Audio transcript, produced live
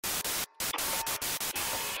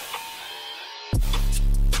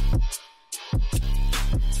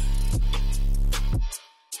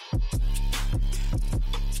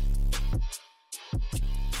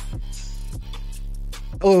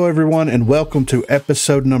Hello, everyone, and welcome to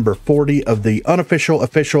episode number 40 of the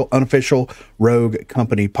unofficial Rogue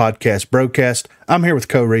Company podcast broadcast. I'm here with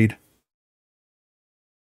Co-Reed.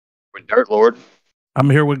 With Dirt Lord.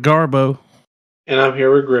 I'm here with Garbo. And I'm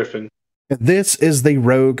here with Griffin. This is the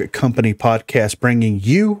Rogue Company podcast, bringing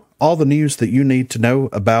you all the news that you need to know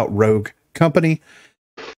about Rogue Company.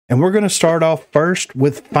 And we're going to start off first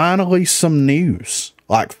with finally some news.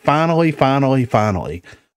 Like finally.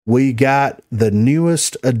 We got the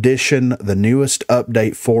newest edition, the newest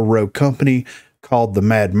update for Rogue Company called the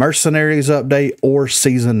Mad Mercenaries update, or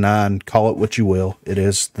Season 9. Call it what you will. It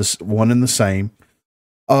is this one and the same.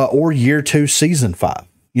 Or Year 2, Season 5.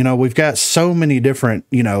 You know, we've got so many different,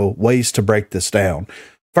 ways to break this down.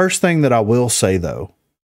 First thing that I will say, though,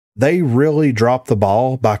 they really dropped the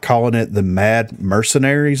ball by calling it the Mad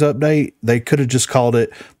Mercenaries update. They could have just called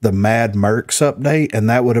it the Mad Mercs update, and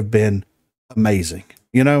that would have been amazing.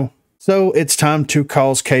 So it's time to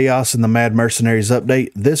cause chaos in the Mad Mercenaries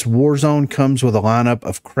update. This Warzone comes with a lineup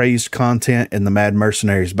of crazed content in the Mad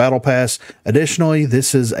Mercenaries Battle Pass. Additionally,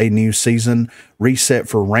 this is a new season reset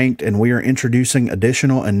for ranked, and we are introducing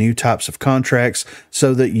additional and new types of contracts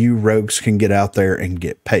so that you rogues can get out there and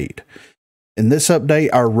get paid. In this update,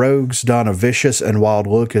 our rogues don a vicious and wild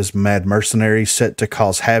look as Mad Mercenaries set to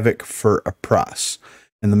cause havoc for a price.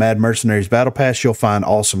 In the Mad Mercenaries Battle Pass, you'll find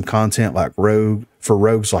awesome content like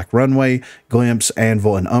rogues like Runway, Glimpse,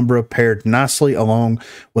 Anvil, and Umbra, paired nicely along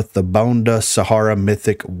with the Bone Dust Sahara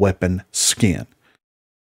Mythic Weapon skin.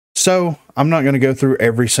 So, I'm not going to go through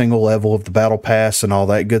every single level of the Battle Pass and all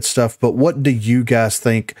that good stuff, but what do you guys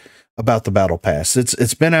think about the Battle Pass?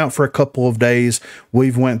 It's been out for a couple of days.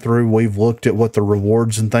 We've looked at what the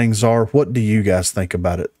rewards and things are. What do you guys think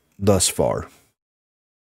about it thus far?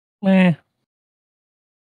 I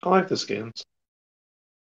like the skins.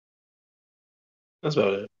 That's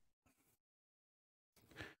about it.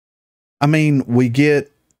 I mean, we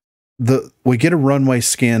get a Runway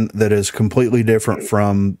skin that is completely different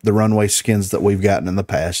from the Runway skins that we've gotten in the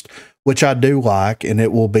past, which I do like, and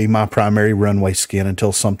it will be my primary Runway skin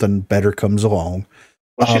until something better comes along.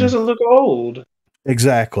 Well, she doesn't look old.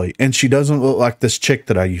 Exactly. And she doesn't look like this chick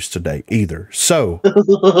that I used to date either. So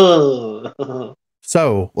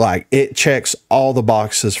like, it checks all the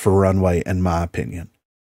boxes for Runway, in my opinion.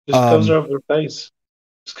 Just covers her up her face.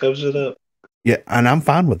 Just covers it up. Yeah, and I'm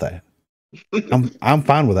fine with that. I'm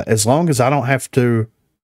fine with that. As long as I don't have to.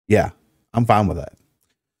 Yeah, I'm fine with that.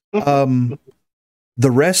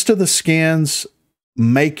 The rest of the skins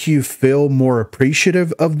make you feel more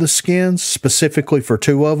appreciative of the skins, specifically for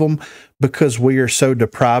two of them, because we are so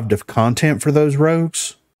deprived of content for those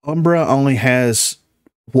rogues. Umbra only has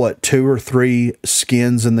 2 or 3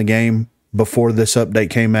 skins in the game before this update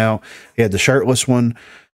came out. He had the shirtless one,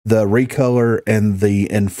 the recolor, and the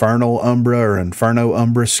Infernal Umbra or Inferno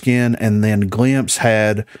Umbra skin, and then Glimpse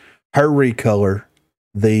had her recolor,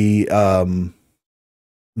 the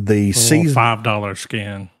season $5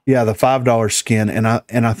 skin. Yeah, the $5 skin, and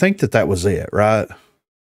I think that was it, right?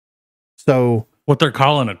 So what they're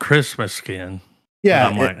calling a Christmas skin. Yeah,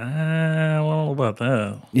 and I'm like, I don't know about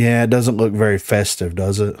that. Yeah, it doesn't look very festive,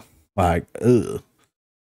 does it? Like, ugh.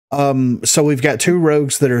 So we've got 2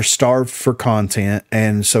 rogues that are starved for content,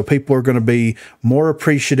 and so people are going to be more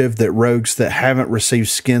appreciative that rogues that haven't received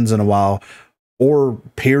skins in a while, or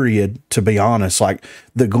period, to be honest. Like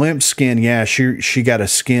the Glimpse skin, yeah, she got a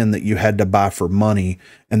skin that you had to buy for money,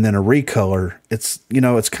 and then a recolor. It's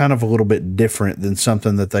it's kind of a little bit different than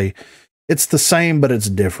something that it's the same, but it's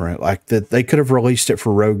different. Like that, they could have released it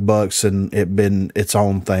for Rogue Bucks and it been its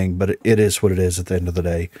own thing, but it is what it is at the end of the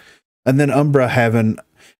day. And then Umbra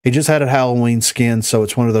he just had a Halloween skin, so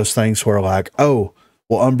it's one of those things where like, oh,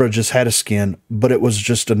 well, Umbra just had a skin, but it was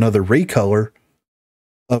just another recolor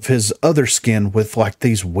of his other skin with like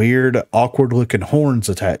these weird, awkward looking horns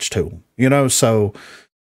attached to him. So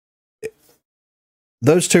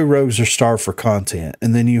those 2 rogues are starved for content.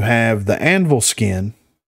 And then you have the Anvil skin,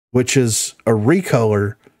 which is a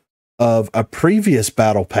recolor of a previous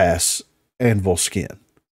Battle Pass Anvil skin,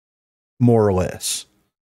 more or less.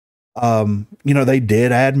 They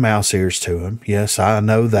did add mouse ears to him. Yes, I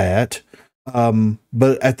know that.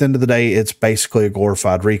 But at the end of the day, it's basically a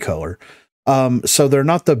glorified recolor. So they're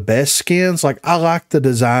not the best skins. Like, I like the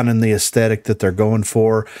design and the aesthetic that they're going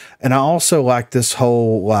for. And I also like this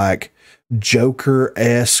whole like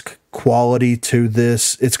Joker-esque quality to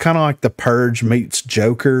this. It's kind of like the Purge meets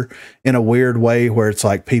Joker in a weird way, where it's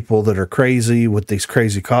like people that are crazy with these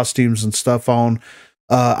crazy costumes and stuff on.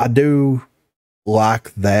 I do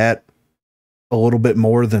like that a little bit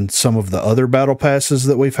more than some of the other battle passes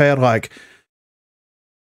that we've had. Like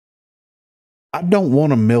I don't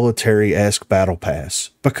want a military-esque battle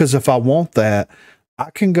pass, because if I want that, I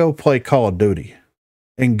can go play Call of Duty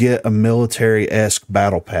and get a military-esque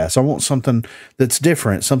battle pass. I want something that's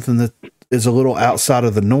different, something that is a little outside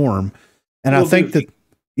of the norm. And I think that,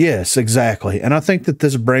 yes, exactly. And I think that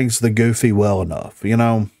this brings the goofy well enough, you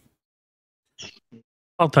know? I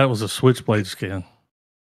thought that was a Switchblade skin.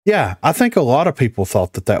 Yeah, I think a lot of people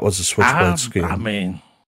thought that that was a Switchblade skin. I mean,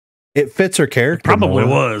 it fits her character. Probably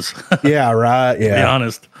more. Was. Yeah, right. Yeah. To be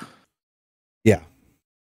honest. Yeah.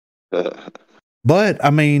 But, I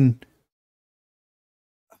mean,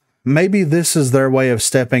 maybe this is their way of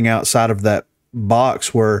stepping outside of that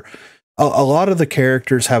box where a lot of the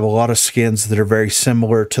characters have a lot of skins that are very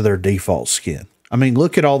similar to their default skin. I mean,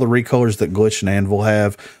 look at all the recolors that Glitch and Anvil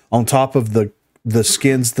have on top of the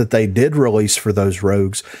skins that they did release for those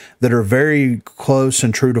rogues that are very close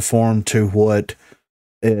and true to form to what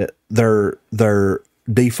their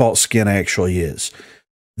default skin actually is.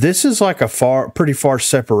 This is like a pretty far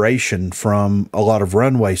separation from a lot of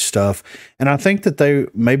runway stuff. And I think that they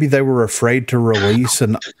were afraid to release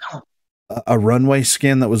a runway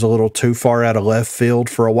skin that was a little too far out of left field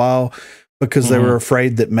for a while, because they were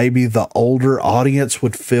afraid that maybe the older audience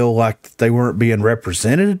would feel like they weren't being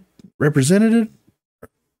represented.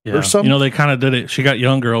 Yeah. Or something. You know, they kind of did it. She got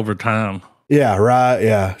younger over time. Yeah, right.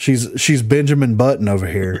 Yeah. She's Benjamin Button over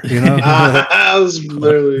here, you know? I was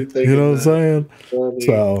literally thinking, you know what I'm saying?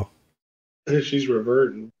 So she's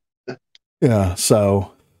reverting. Yeah,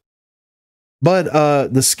 so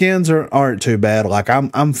but the skins aren't too bad. Like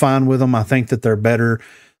I'm fine with them. I think that they're better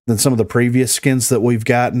than some of the previous skins that we've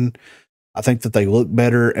gotten. I think that they look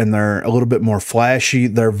better and they're a little bit more flashy.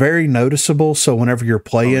 They're very noticeable. So whenever you're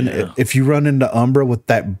playing, if you run into Umbra with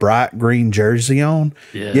that bright green jersey on,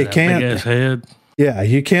 you can't. Big ass head. Yeah,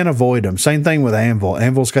 you can't avoid them. Same thing with Anvil.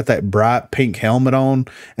 Anvil's got that bright pink helmet on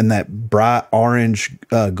and that bright orange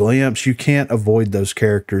glimpse. You can't avoid those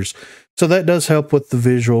characters. So that does help with the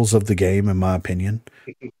visuals of the game, in my opinion.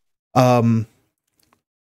 The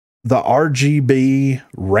RGB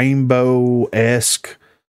rainbow-esque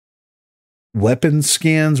weapon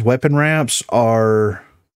skins, weapon wraps are,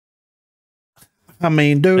 I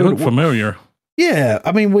mean, dude, they look familiar. Yeah,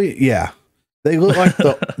 I mean, they look like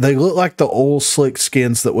the old slick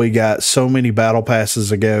skins that we got so many battle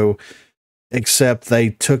passes ago, except they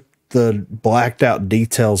took the blacked out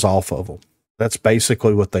details off of them. That's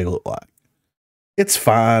basically what they look like. It's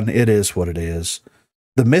fine. It is what it is.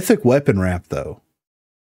 The mythic weapon wrap, though,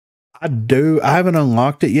 I haven't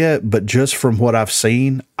unlocked it yet, but just from what I've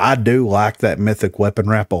seen, I do like that mythic weapon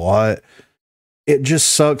wrap a lot. It just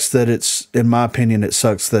sucks that in my opinion, it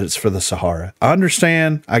sucks that it's for the Sahara. I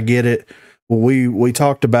understand. I get it. We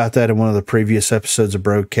talked about that in one of the previous episodes of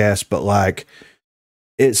Broadcast, but like,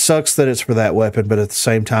 it sucks that it's for that weapon, but at the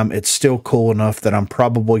same time, it's still cool enough that I'm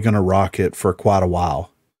probably going to rock it for quite a while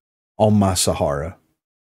on my Sahara,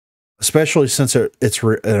 especially since it's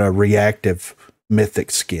a reactive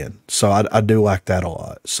mythic skin. So I do like that a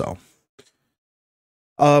lot. So,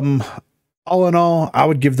 all in all, I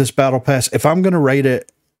would give this battle pass, if I'm going to rate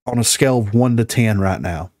it on a scale of 1 to 10 right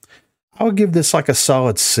now, I would give this like a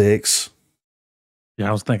solid 6. Yeah,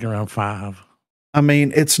 I was thinking around 5. I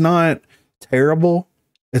mean, it's not terrible.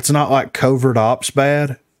 It's not like Covert Ops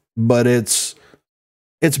bad, but it's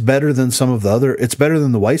better than some of the other. It's better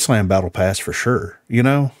than the Wasteland Battle Pass for sure. You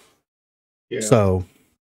know. Yeah. So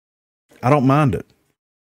I don't mind it.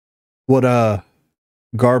 What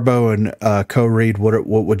Garbo and Co-Read, what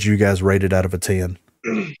would you guys rate it out of a 10?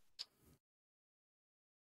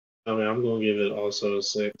 I mean, I'm going to give it also a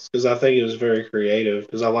 6 because I think it was very creative,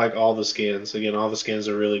 because I like all the skins. Again, all the skins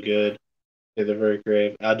are really good. Yeah, they're very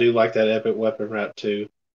creative. I do like that epic weapon wrap too,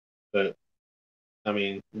 but I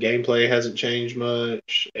mean, gameplay hasn't changed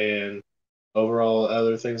much, and overall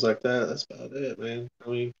other things like that, that's about it, man. I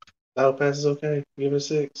mean, Battle Pass is okay. Give it a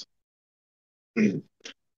 6.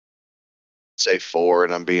 Say 4,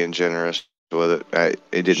 and I'm being generous with it.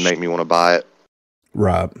 It didn't make me want to buy it.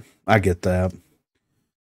 Right. I get that.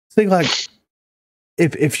 See, like,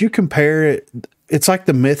 if you compare it, it's like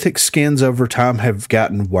the mythic skins over time have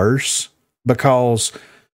gotten worse, because,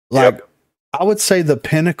 like, I would say the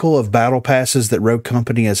pinnacle of battle passes that Rogue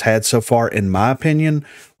Company has had so far, in my opinion,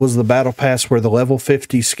 was the battle pass where the level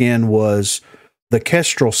 50 skin was the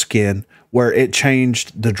Kestrel skin, where it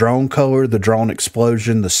changed the drone color, the drone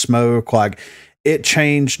explosion, the smoke. Like, it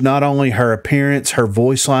changed not only her appearance, her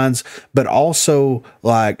voice lines, but also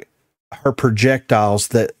like her projectiles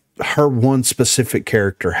that her one specific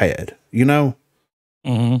character had, you know?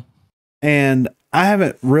 Mm-hmm. And I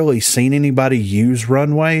haven't really seen anybody use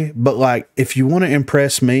runway, but like, if you want to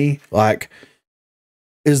impress me, like,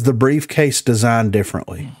 is the briefcase designed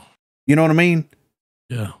differently. You know what I mean?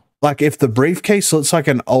 Yeah. Like if the briefcase looks like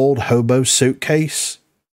an old hobo suitcase,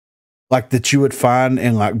 like that you would find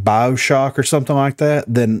in like BioShock or something like that,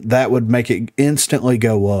 then that would make it instantly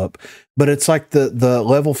go up. But it's like the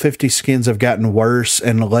level 50 skins have gotten worse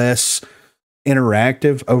and less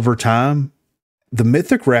interactive over time. The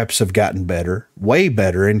mythic wraps have gotten better, way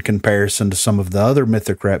better in comparison to some of the other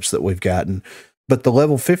mythic wraps that we've gotten. But the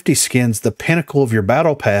level 50 skins, the pinnacle of your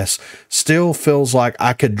battle pass, still feels like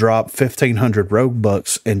I could drop 1,500 rogue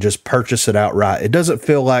bucks and just purchase it outright. It doesn't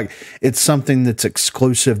feel like it's something that's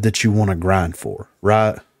exclusive that you want to grind for,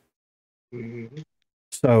 right? Mhm.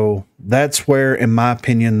 So that's where, in my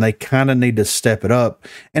opinion, they kind of need to step it up.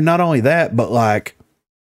 And not only that, but like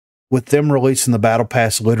with them releasing the battle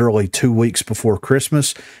pass literally 2 weeks before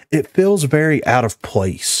Christmas, it feels very out of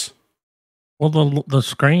place. Well, the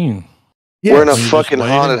screen. Yeah, We're in a you just fucking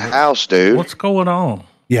waited. haunted house, dude. What's going on?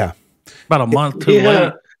 yeah, About a month too Yeah.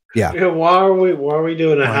 late. yeah. Yeah, why are we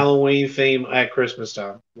doing a Right. Halloween theme at Christmas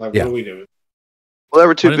time? Like, Yeah. what are we doing? Well, they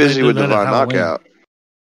were too Why did they busy do with that at Divine Halloween? Knockout.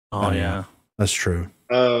 Oh, Oh, yeah. That's true.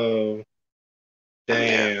 Oh,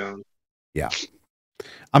 damn.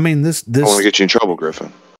 I mean, this I want to get you in trouble,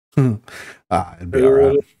 Griffin. it'd be all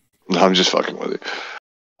right. No, I'm just fucking with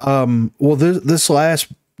you. Well, this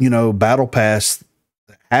last, battle pass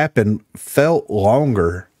that happened felt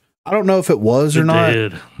longer. I don't know if it was or It not,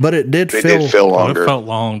 did. but it did It feel. did feel Oh, it longer. felt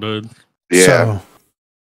long, dude. Yeah. So,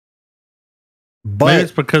 Maybe but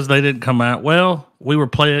it's because they didn't come out. Well, we were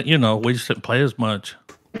playing, we just didn't play as much.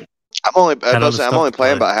 I'm only other stuff to playing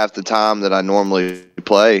play. about half the time that I normally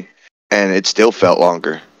play, and it still felt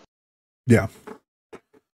longer.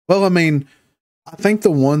 well, I mean, I think the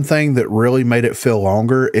one thing that really made it feel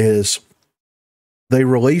longer is they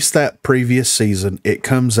released that previous season. It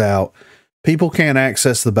comes out. People can't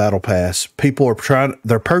access the battle pass. People are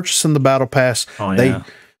they're purchasing the battle pass. Oh, They- yeah.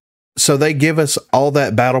 So they give us all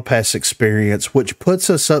that battle pass experience, which puts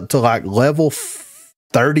us up to like level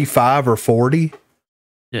 35 or 40.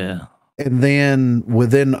 Yeah. And then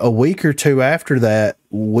within a week or two after that,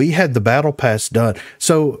 we had the battle pass done.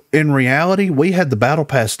 So in reality, we had the battle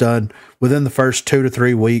pass done within the first 2 to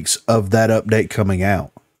 3 weeks of that update coming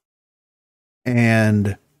out.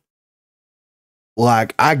 And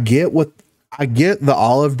like, I get the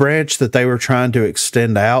olive branch that they were trying to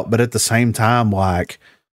extend out, but at the same time, like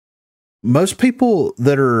most people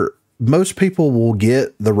will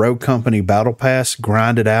get the Rogue Company battle pass,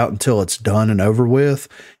 grind it out until it's done and over with,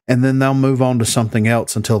 and then they'll move on to something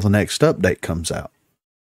else until the next update comes out.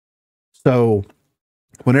 So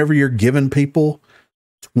whenever you're giving people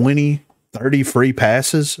 20, 30 free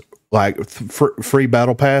passes, like free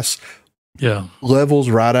battle pass Yeah. levels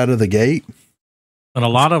right out of the gate. And a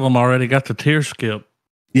lot of them already got the tier skip.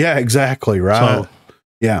 Yeah, exactly. Right. So,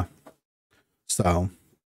 Yeah. So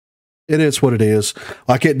it is what it is.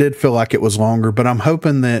 Like it did feel like it was longer, but I'm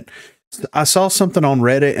hoping that I saw something on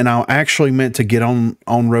Reddit and I actually meant to get on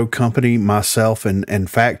Rogue Company myself and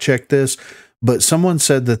fact check this, but someone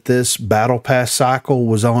said that this battle pass cycle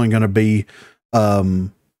was only going to be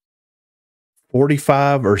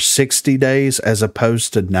 45 or 60 days as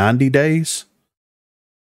opposed to 90 days.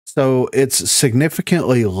 So it's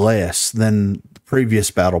significantly less than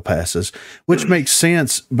previous battle passes, which makes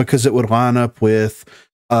sense because it would line up with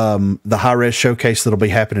the high res showcase that'll be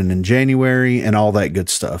happening in January and all that good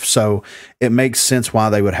stuff. So it makes sense why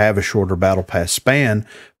they would have a shorter battle pass span.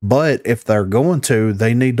 But if they're going to,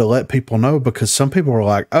 they need to let people know, because some people are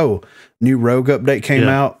like, oh, new Rogue update came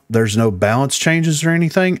Yeah. out. There's no balance changes or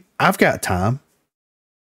anything. I've got time,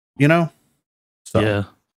 So, yeah.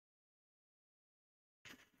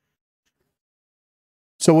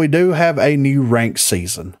 So we do have a new ranked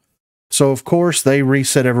season. So of course they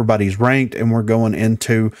reset everybody's ranked, and we're going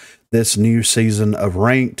into this new season of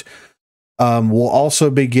ranked. We'll also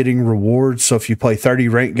be getting rewards. So if you play 30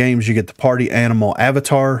 ranked games, you get the party animal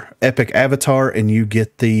avatar, epic avatar, and you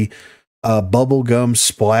get the bubblegum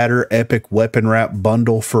splatter epic weapon wrap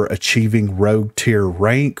bundle for achieving rogue tier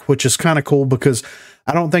rank, which is kind of cool because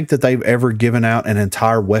I don't think that they've ever given out an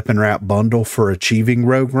entire weapon wrap bundle for achieving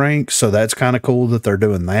rogue rank. So that's kind of cool that they're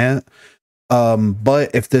doing that. But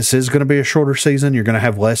if this is going to be a shorter season, you're going to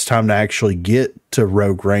have less time to actually get to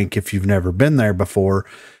rogue rank if you've never been there before.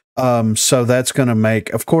 So that's going to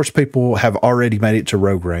make, of course, people have already made it to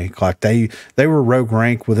rogue rank. Like they were rogue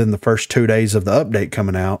rank within the first 2 days of the update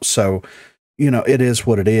coming out. So, it is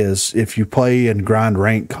what it is. If you play and grind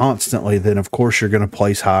rank constantly, then of course you're going to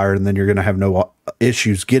place higher, and then you're going to have no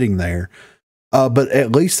issues getting there. But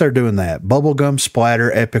at least they're doing that. Bubblegum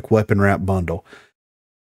splatter epic weapon wrap bundle.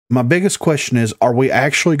 my biggest question is, are we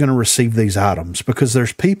actually going to receive these items? Because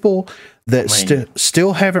there's people that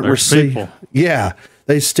still haven't received. People. Yeah,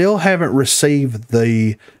 they still haven't received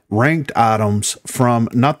the ranked items from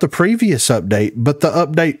not the previous update, but the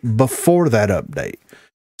update before that update.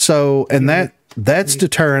 So, and that's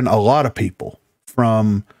deterring a lot of people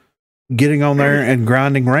from getting on there and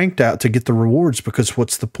grinding ranked out to get the rewards, because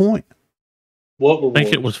what's the point? What I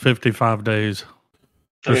think it was 55 days.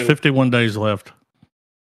 There's 51 days left.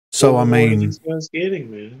 So, what I reward are mean, these guys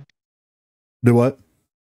getting, man? do what?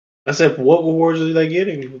 I said, what rewards are they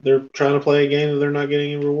getting? They're trying to play a game and they're not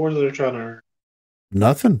getting any rewards. They're trying to earn.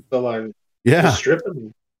 Nothing. So like, Yeah. just stripping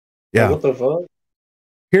them. Yeah. Like, what the fuck?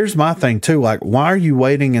 Here's my thing too. Like, why are you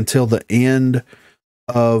waiting until the end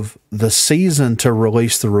of the season to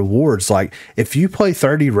release the rewards? Like, if you play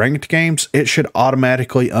 30 ranked games, it should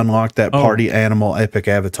automatically unlock that party animal epic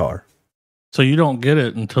avatar. So you don't get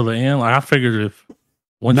it until the end. Like, I figured if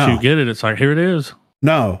once No. you get it, it's like, here it is.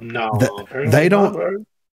 No, No, they don't.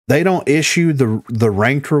 They don't issue the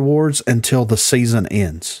ranked rewards until the season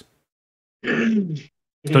ends.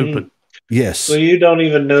 Stupid. Yes, So you don't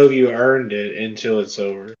even know you earned it until it's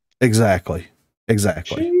over. exactly.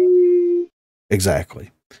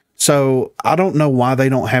 So I don't know why they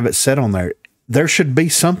don't have it set on there. There should be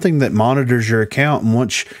something that monitors your account, and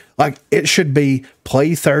once, like, it should be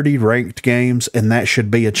play 30 ranked games, and that should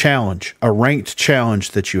be a challenge, a ranked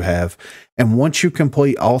challenge that you have. And once you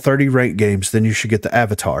complete all 30 ranked games, then you should get the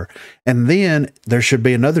avatar. And then there should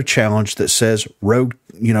be another challenge that says rogue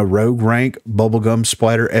rank, bubblegum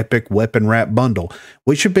splatter, epic weapon wrap bundle.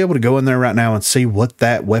 We should be able to go in there right now and see what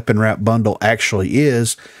that weapon wrap bundle actually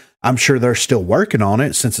is. I'm sure they're still working on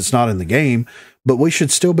it since it's not in the game, but we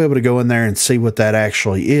should still be able to go in there and see what that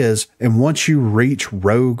actually is. And once you reach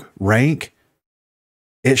rogue rank,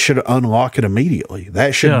 it should unlock it immediately.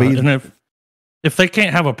 That should be. And if they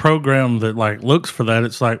can't have a program that like looks for that,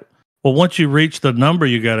 it's like, well, once you reach the number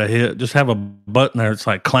you got to hit, just have a button there. It's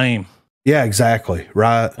like claim. Yeah, exactly.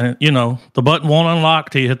 Right. And the button won't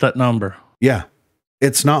unlock till you hit that number. Yeah.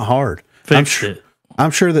 It's not hard. Fix it. I'm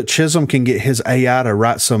sure that Chisholm can get his AI to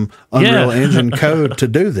write some Unreal Engine code to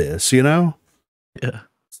do this, Yeah.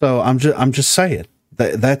 So I'm just saying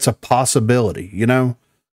that's a possibility,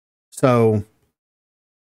 So,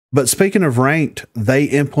 but speaking of ranked, they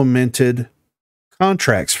implemented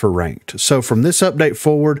contracts for ranked. So from this update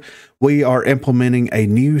forward, we are implementing a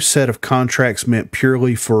new set of contracts meant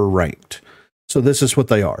purely for ranked. So this is what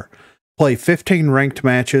they are. Play 15 ranked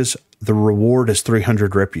matches. The reward is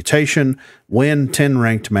 300 reputation. Win 10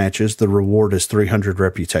 ranked matches. The reward is 300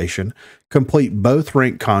 reputation. Complete both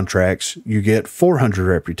ranked contracts. You get 400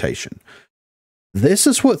 reputation. This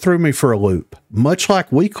is what threw me for a loop. Much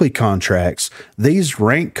like weekly contracts, these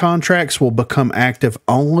ranked contracts will become active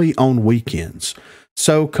only on weekends.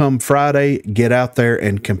 So come Friday, get out there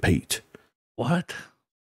and compete. What?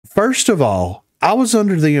 First of all, I was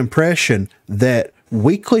under the impression that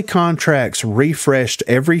weekly contracts refreshed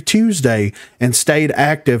every Tuesday and stayed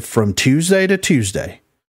active from Tuesday to Tuesday.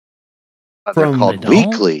 They're called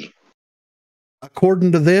weekly.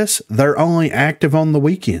 According to this, they're only active on the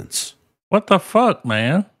weekends. What the fuck,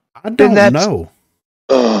 man? I don't know.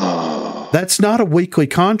 That's not a weekly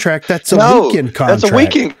contract. That's a weekend contract. That's a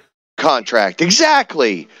weekend contract.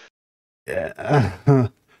 Exactly. I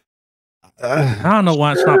don't know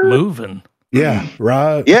why it's not moving. Yeah,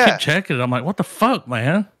 right. Yeah. I keep checking it. I'm like, what the fuck,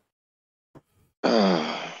 man?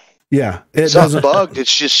 Yeah. It's not bugged.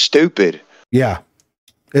 It's just stupid. Yeah.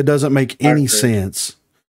 It doesn't make any sense.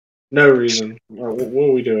 No reason. What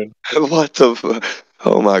are we doing? What the?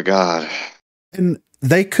 Oh my God. And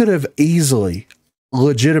they could have easily,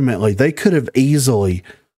 legitimately,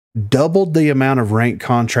 doubled the amount of ranked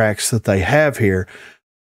contracts that they have here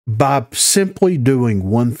by simply doing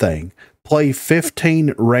one thing. Play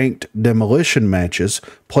 15 ranked demolition matches,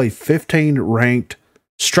 play 15 ranked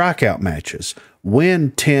strikeout matches,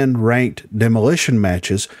 win 10 ranked demolition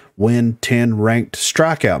matches, win 10 ranked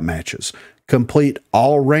strikeout matches, complete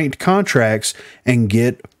all ranked contracts, and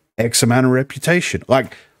get X amount of reputation.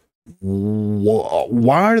 Like,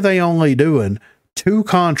 why are they only doing two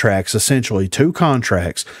contracts,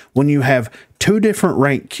 when you have two different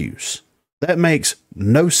rank queues? That makes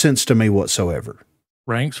no sense to me whatsoever.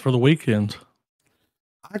 Ranks for the weekends.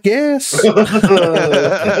 I guess. I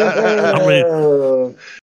mean,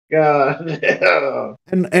 God.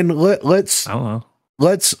 And let's I don't know.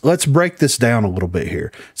 let's break this down a little bit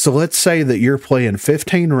here. So let's say that you're playing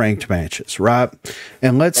 15 ranked matches, right?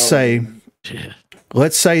 And let's say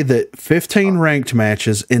that 15 ranked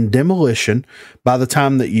matches in demolition, by the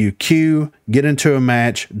time that you queue, get into a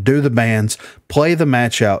match, do the bans, play the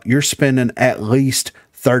match out, you're spending at least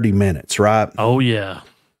 30 minutes, right? Oh, yeah.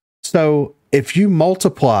 So if you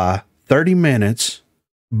multiply 30 minutes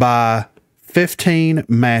by 15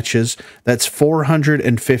 matches, that's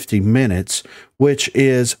 450 minutes, which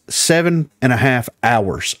is 7.5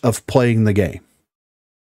 hours of playing the game.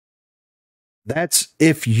 That's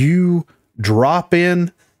if you drop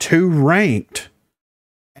in to ranked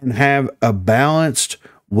and have a balanced,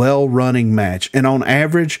 well-running match. And on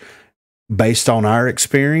average, based on our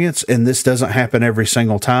experience, and this doesn't happen every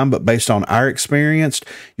single time, but based on our experience,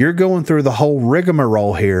 you're going through the whole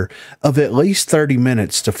rigmarole here of at least 30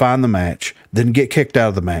 minutes to find the match, then get kicked out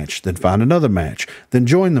of the match, then find another match, then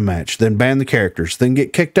join the match, then ban the characters, then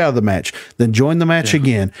get kicked out of the match, then join the match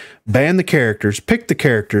again, ban the characters, pick the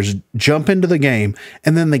characters, jump into the game,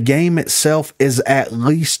 and then the game itself is at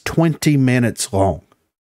least 20 minutes long.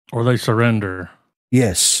 Or they surrender.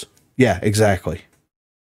 Yes. Yeah, exactly.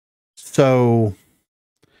 So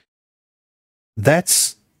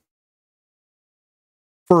that's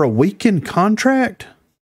for a weekend contract.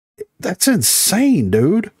 That's insane,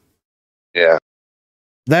 dude. Yeah.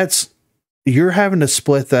 You're having to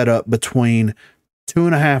split that up between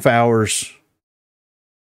 2.5 hours.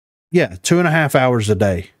 Yeah, 2.5 hours a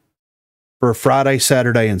day for Friday,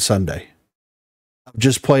 Saturday, and Sunday.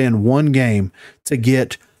 Just playing one game to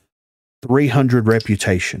get 300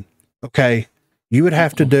 reputation. Okay. You would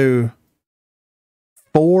have to do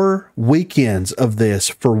 4 weekends of this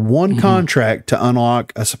for one contract to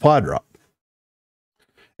unlock a supply drop.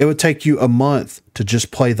 It would take you a month to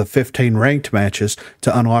just play the 15 ranked matches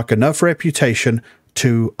to unlock enough reputation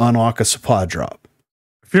to unlock a supply drop.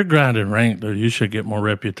 If you're grinding ranked, though, you should get more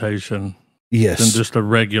reputation Yes. than just a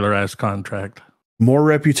regular ass contract. More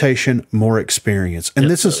reputation, more experience.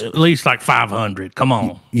 And this is at least like 500. Come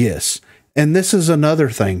on. Yes. And this is another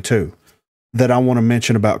thing too that I want to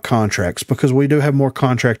mention about contracts, because we do have more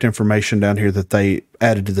contract information down here that they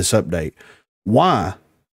added to this update. Why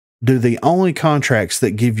do the only contracts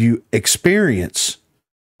that give you experience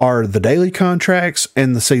are the daily contracts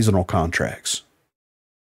and the seasonal contracts?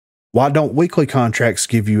 Why don't weekly contracts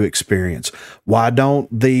give you experience? Why don't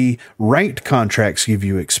the ranked contracts give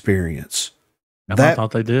you experience? I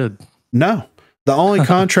thought they did. No. The only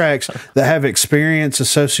contracts that have experience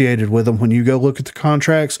associated with them when you go look at the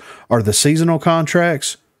contracts are the seasonal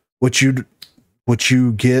contracts, which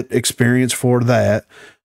you get experience for that,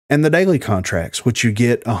 and the daily contracts, which you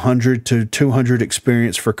get 100 to 200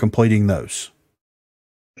 experience for completing those.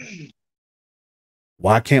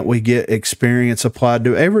 Why can't we get experience applied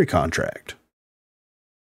to every contract?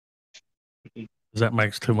 That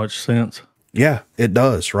makes too much sense. Yeah, it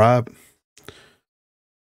does, right?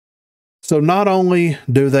 So not only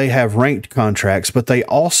do they have ranked contracts, but they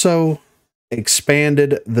also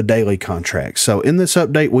expanded the daily contracts. So in this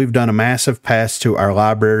update, we've done a massive pass to our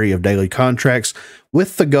library of daily contracts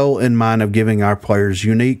with the goal in mind of giving our players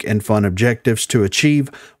unique and fun objectives to achieve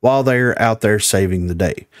while they're out there saving the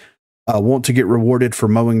day. Want to get rewarded for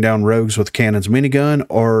mowing down rogues with Cannon's minigun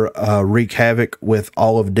or wreak havoc with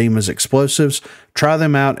all of Dima's explosives? Try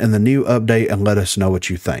them out in the new update and let us know what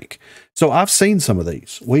you think. So I've seen some of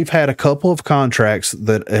these. We've had a couple of contracts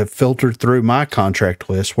that have filtered through my contract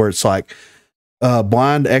list where it's like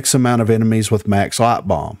blind X amount of enemies with max light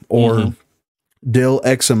bomb, or deal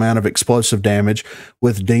X amount of explosive damage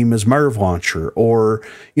with Dima's Merv launcher, or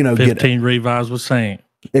 15 revives with Saint.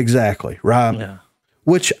 Exactly, right? Yeah.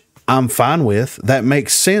 Which I'm fine with. That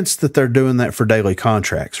makes sense that they're doing that for daily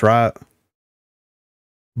contracts, right?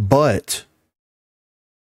 But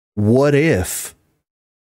what if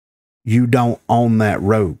you don't own that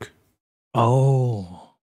rogue?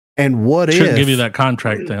 Oh. And what if... Shouldn't give you that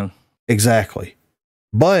contract then. Exactly.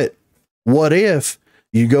 But what if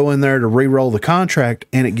you go in there to re-roll the contract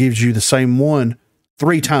and it gives you the same one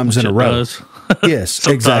 3 times in a row? Does. Yes,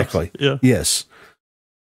 exactly. Yeah. Yes.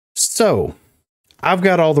 So I've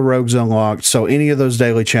got all the rogues unlocked, so any of those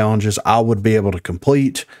daily challenges I would be able to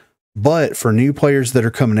complete. But for new players that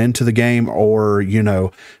are coming into the game, or,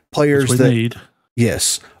 players that need.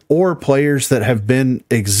 Yes, or players that have been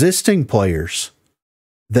existing players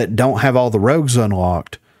that don't have all the rogues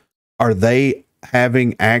unlocked, are they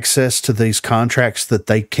having access to these contracts that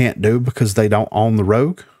they can't do because they don't own the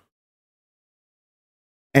rogue?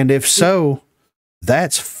 And if so,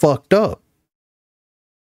 that's fucked up.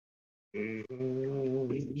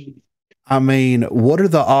 I mean, what are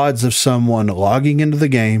the odds of someone logging into the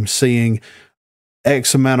game, seeing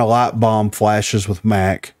X amount of light bomb flashes with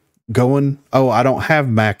Mac, going, oh, I don't have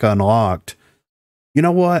Mac unlocked. You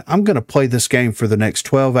know what? I'm going to play this game for the next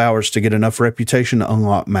 12 hours to get enough reputation to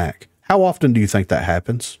unlock Mac. How often do you think that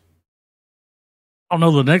happens? Oh,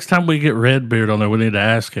 no, the next time we get Redbeard on there, we need to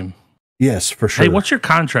ask him. Yes, for sure. Hey, what's your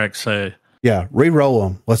contract say? Yeah, re-roll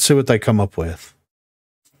them. Let's see what they come up with.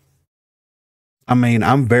 I mean,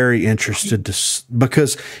 I'm very interested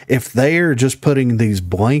because if they're just putting these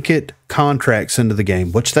blanket contracts into the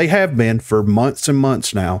game, which they have been for months and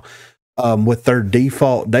months now, with their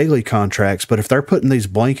default daily contracts, but if they're putting these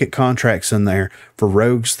blanket contracts in there for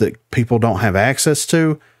rogues that people don't have access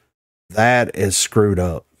to, that is screwed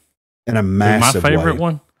up in a massive way. My favorite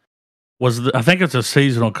one was, I think it's a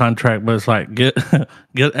seasonal contract, but it's like get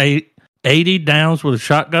 80 downs with a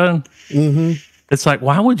shotgun. Mm-hmm. It's like,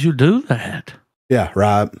 why would you do that? Yeah,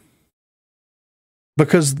 right.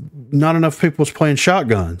 Because not enough people was playing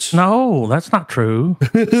shotguns. No, that's not true.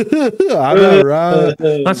 I know, right?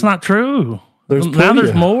 That's not true. There's Now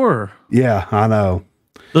there's more. Yeah, I know.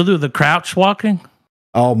 They'll do the crouch walking.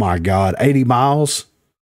 Oh my God, 80 miles.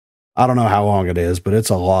 I don't know how long it is, but it's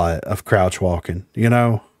a lot of crouch walking, you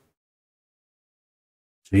know?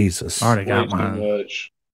 Jesus. Already got Way too mine.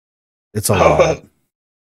 much. It's a lot.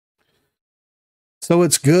 So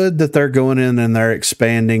it's good that they're going in and they're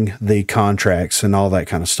expanding the contracts and all that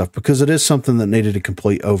kind of stuff, because it is something that needed a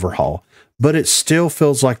complete overhaul. But it still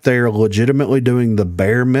feels like they are legitimately doing the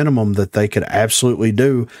bare minimum that they could absolutely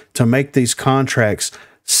do to make these contracts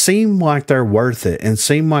seem like they're worth it and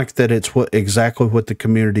seem like that it's exactly what the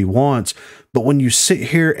community wants. But when you sit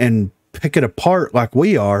here and pick it apart like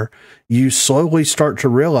we are, you slowly start to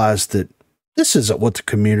realize that this isn't what the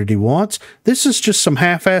community wants. This is just some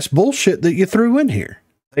half-ass bullshit that you threw in here.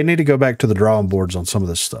 They need to go back to the drawing boards on some of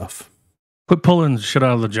this stuff. Quit pulling shit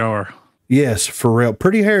out of the jar. Yes, for real.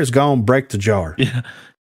 Pretty hair is gone. Break the jar. Yeah.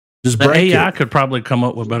 Just The break AI it. could probably come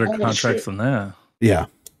up with better Oh, contracts shit. than that. Yeah.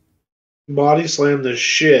 Body slam the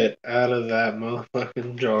shit out of that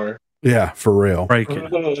motherfucking jar. Yeah, for real. Break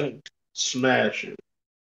it. Smash it.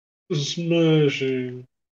 Smashing.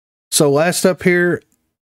 So last up here,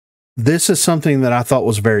 this is something that I thought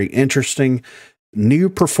was very interesting. New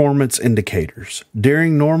performance indicators.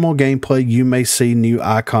 During normal gameplay, you may see new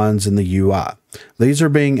icons in the UI. These are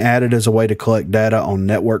being added as a way to collect data on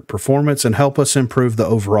network performance and help us improve the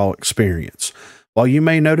overall experience. While you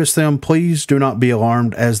may notice them, please do not be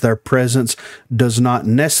alarmed, as their presence does not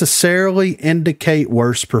necessarily indicate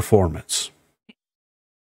worse performance.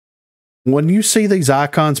 When you see these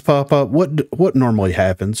icons pop up, what normally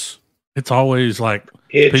happens? It's always like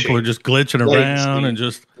Itching. people are just glitching Latency. around and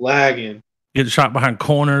just Lagging. getting shot behind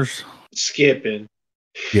corners. Skipping.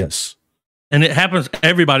 Yes. And it happens.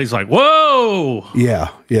 Everybody's like, whoa. Yeah.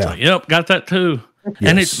 It's Yeah. like, yep, got that too.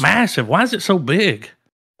 And it's massive. Why is it so big?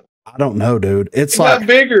 I don't know, dude. It's It got like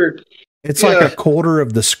bigger. it's like yeah. a quarter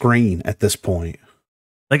of the screen at this point.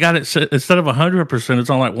 They got it set, instead of 100%, it's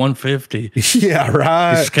on like 150. Yeah,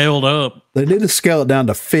 right. It's scaled up. They need to scale it down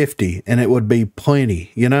to 50 and it would be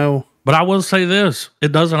plenty, you know? But I will say this,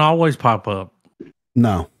 it doesn't always pop up.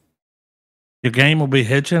 No. Your game will be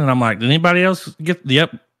hitching, and I'm like, did anybody else get?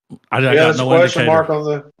 Yep, I Yeah, got there's a no question indicator.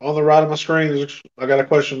 mark on the right of my screen. I got a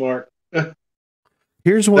question mark.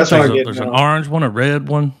 Here's what That's what I thing. get. There's an orange one, a red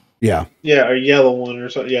one. Yeah. Yeah, or yellow one or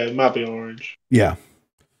something. Yeah, it might be orange. Yeah.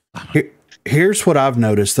 Here's what I've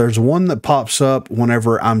noticed. There's one that pops up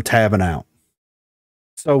whenever I'm tabbing out.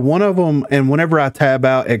 So one of them, and whenever I tab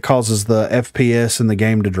out, it causes the FPS in the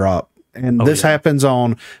game to drop. And this happens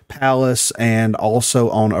on Palace and also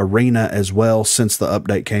on Arena as well since the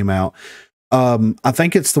update came out. I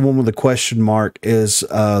think it's the one with the question mark is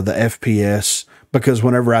the FPS, because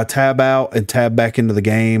whenever I tab out and tab back into the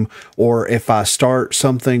game, or if I start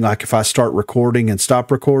something, like if I start recording and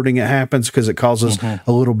stop recording, it happens because it causes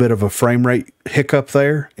a little bit of a frame rate hiccup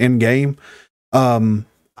there in game.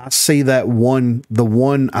 I see that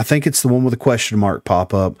I think it's the one with the question mark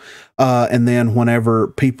pop up. And then whenever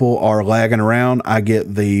people are lagging around, I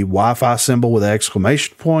get the Wi-Fi symbol with the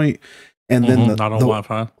exclamation point. And then Not on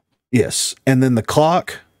Wi-Fi. Yes. And then the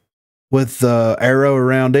clock with the arrow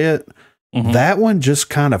around it, that one just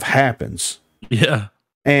kind of happens. Yeah.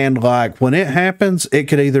 And like when it happens, it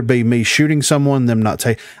could either be me shooting someone, them not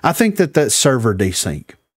take. I think that's server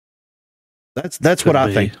desync. That's what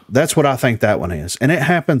I think. That's what I think that one is. And it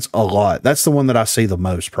happens a lot. That's the one that I see the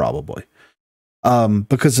most probably.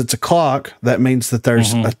 Because it's a clock, that means that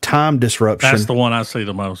there's a time disruption. That's the one I see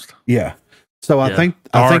the most. Yeah. So I think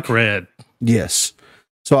dark red. Yes.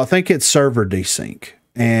 So I think it's server desync.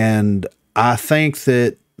 And I think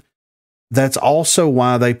that's also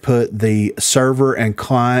why they put the server and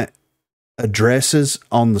client addresses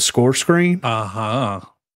on the score screen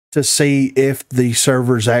to see if the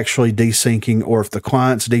server's actually desyncing or if the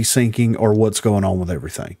client's desyncing or what's going on with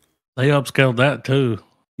everything. They upscaled that too.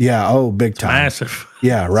 Yeah. Oh, big time. Massive.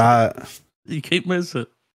 Yeah. Right. You can't miss it.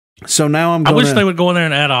 So now I'm I going wish they would go in there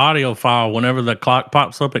and add an audio file. Whenever the clock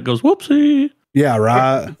pops up, it goes whoopsie. Yeah,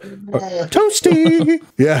 right. Toasty.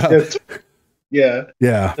 Yeah. Yeah.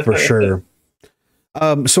 Yeah, for sure.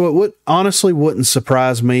 So it would honestly wouldn't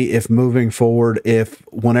surprise me if moving forward, if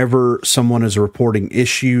whenever someone is reporting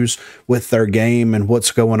issues with their game and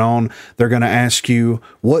what's going on, they're going to ask you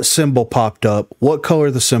what symbol popped up, what color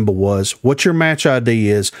the symbol was, what your match ID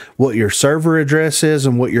is, what your server address is,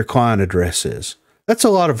 and what your client address is. That's a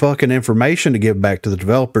lot of fucking information to give back to the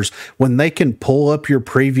developers when they can pull up your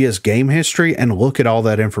previous game history and look at all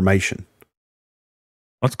that information.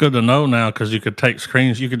 That's good to know now because you could take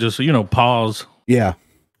screens. You could just, pause, Yeah.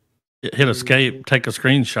 hit escape, take a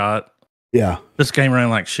screenshot. Yeah. This game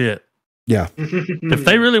ran like shit. Yeah. If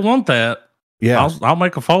they really want that, Yeah. I'll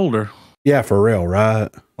make a folder. Yeah, for real, right?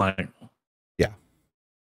 Like,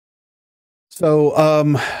 So,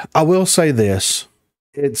 I will say this.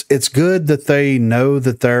 It's good that they know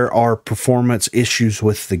that there are performance issues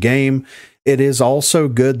with the game. It is also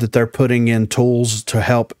good that they're putting in tools to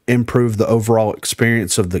help improve the overall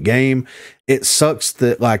experience of the game. It sucks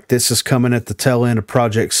that this is coming at the tail end of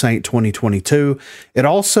Project Saint 2022. It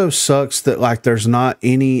also sucks that there's not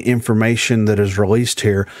any information that is released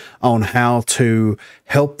here on how to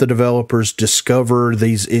help the developers discover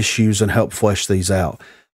these issues and help flesh these out.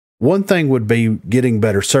 One thing would be getting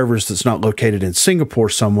better servers that's not located in Singapore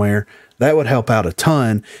somewhere. That would help out a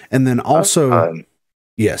ton. And then also,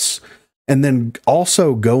 yes. And then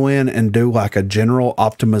also go in and do a general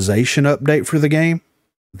optimization update for the game.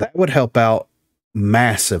 That would help out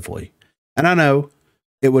massively. And I know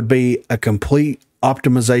it would be a complete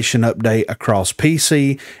optimization update across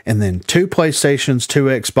PC and then 2 PlayStations, 2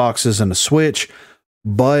 Xboxes, and a Switch.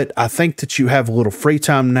 But I think that you have a little free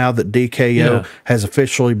time now that DKO has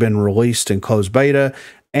officially been released in closed beta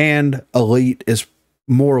and Elite is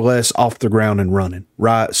more or less off the ground and running,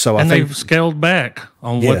 right? So they've scaled back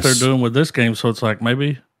on what they're doing with this game. So it's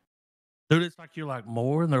maybe, dude, it's you're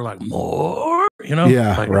more, and they're more,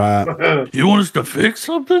 Yeah, right. You want us to fix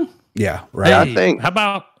something? Yeah, right. Hey, how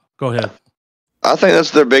about, go ahead. I think that's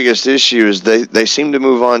their biggest issue is they seem to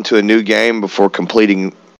move on to a new game before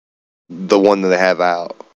completing the one that they have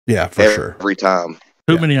out. Yeah, for sure. Every time.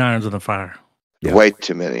 Too many irons in the fire. Yeah. Way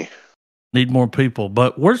too many. Need more people.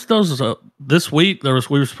 But where's those? This week we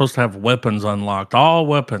were supposed to have weapons unlocked. All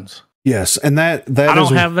weapons. Yes, and that I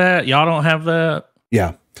don't have that. Y'all don't have that.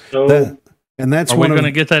 Yeah. No. That's Are we going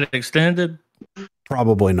to get that extended?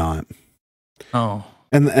 Probably not. Oh.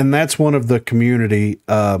 And that's one of the community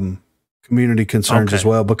concerns as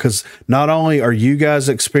well, because not only are you guys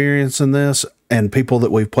experiencing this and people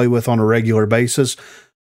that we play with on a regular basis,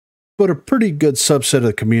 but a pretty good subset of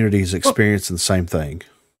the community is experiencing the same thing.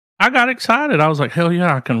 I got excited. I was like, hell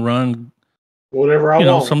yeah, I can run whatever I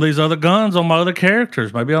want. Some of these other guns on my other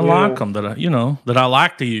characters. Maybe unlock them that I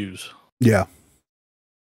like to use. Yeah.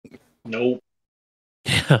 Nope.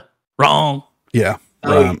 Yeah. Wrong. Yeah.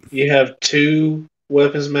 Right. You have 2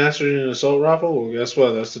 weapons mastered in an assault rifle? Well, guess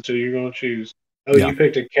what? That's the 2 you're going to choose. Oh, you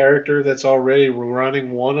picked a character that's already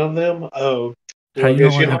running one of them? Oh. Well, I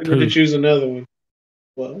guess you have to choose another one.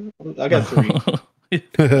 Well, I got 3.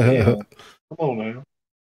 Yeah. Come on now.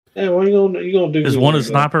 Hey, what are you gonna do? Is one a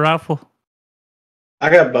sniper rifle? I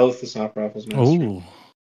got both the sniper rifles mastered. Ooh.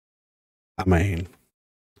 I mean,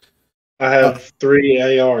 I have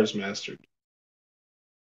 3 ARs mastered.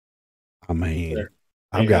 I mean, There.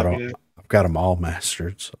 I've got them all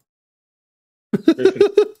mastered. So.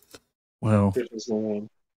 Well, Griffin's the one.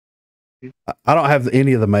 I don't have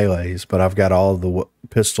any of the melees, but I've got all of the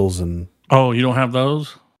pistols and. Oh, you don't have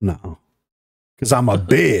those? No, because I'm a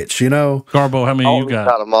bitch, Garbo, how many you got?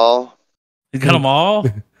 Got them all. You got them all?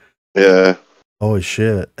 Yeah. Holy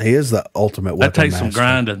shit! He is the ultimate weapon. That takes master. some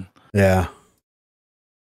grinding. Yeah.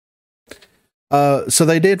 So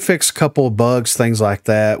they did fix a couple of bugs, things like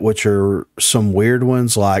that, which are some weird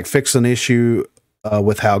ones, like fix an issue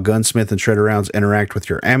with how gunsmith and shredder rounds interact with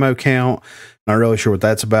your ammo count. Not really sure what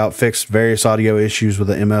that's about. Fixed various audio issues with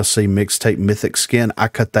the MLC mixtape Mythic skin. I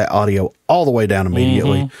cut that audio all the way down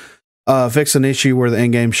immediately. Fix an issue where the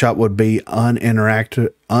in-game shop would be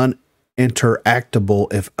uninteractable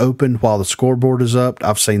if opened while the scoreboard is up.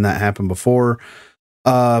 I've seen that happen before.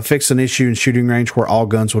 Fix an issue in shooting range where all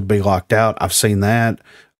guns would be locked out. I've seen that.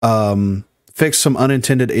 Fix some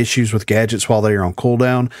unintended issues with gadgets while they are on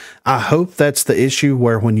cooldown. I hope that's the issue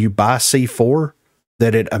where when you buy C4,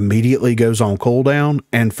 that it immediately goes on cooldown.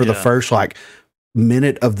 And for the first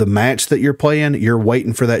minute of the match that you're playing, you're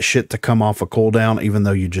waiting for that shit to come off a cooldown, even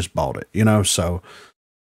though you just bought it, So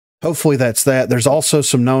hopefully that's that. There's also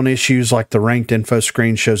some known issues like the ranked info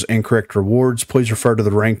screen shows incorrect rewards. Please refer to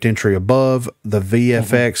the ranked entry above. The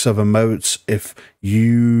VFX of emotes, if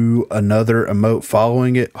you another emote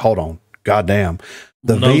following it. Hold on. Goddamn.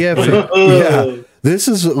 The VFX. Yeah. This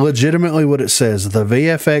is legitimately what it says. The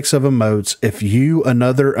VFX of emotes, if you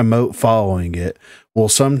another emote following it, will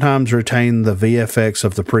sometimes retain the VFX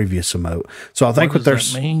of the previous emote. So I think what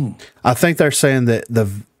does that mean? I think they're saying that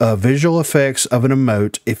the visual effects of an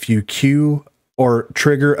emote, if you cue or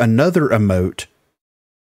trigger another emote,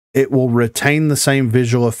 it will retain the same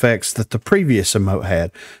visual effects that the previous emote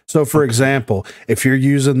had. So, for example, if you're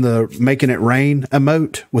using the making it rain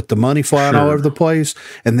emote with the money flying all over the place,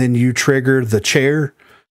 and then you trigger the chair,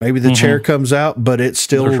 maybe the chair comes out, but it's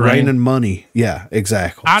still raining money. Yeah,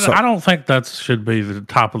 exactly. I don't think that should be the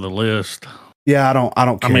top of the list. Yeah, I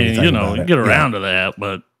don't care. I mean, you get around to that,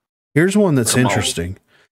 but here's one that's interesting.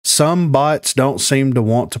 Some bots don't seem to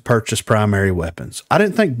want to purchase primary weapons. I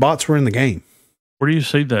didn't think bots were in the game. Where do you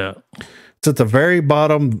see that? It's at the very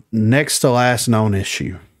bottom, next to last known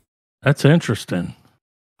issue. That's interesting.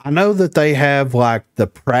 I know that they have like the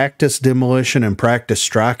practice demolition and practice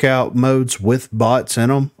strikeout modes with bots in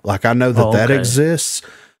them. Like I know that that exists,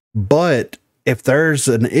 but if there's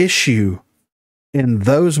an issue in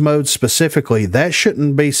those modes specifically, that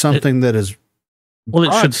shouldn't be something that is. Well,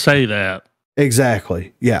 it should say that.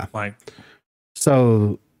 Exactly. Yeah. Like,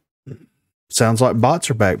 so sounds like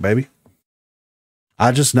bots are back, baby.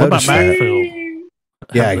 I just noticed what about that. backfill?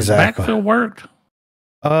 Yeah, exactly. Backfill worked?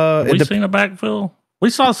 We seen a backfill? We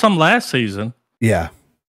saw some last season. Yeah.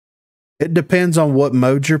 It depends on what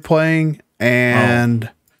mode you're playing, and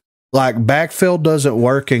like backfill doesn't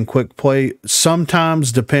work in quick play.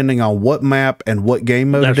 Sometimes, depending on what map and what game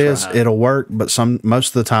mode it is, it'll work, but most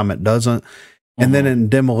of the time it doesn't. And then in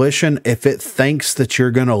demolition, if it thinks that you're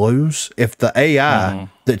going to lose, if the AI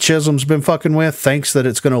that Chisholm's been fucking with thinks that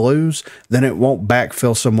it's going to lose, then it won't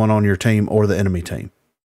backfill someone on your team or the enemy team.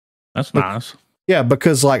 That's nice. Yeah,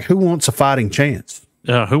 because like who wants a fighting chance?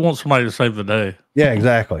 Yeah, who wants somebody to save the day? Yeah,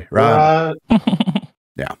 exactly. Right.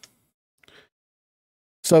 Yeah.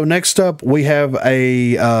 So next up, we have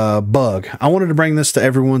a bug. I wanted to bring this to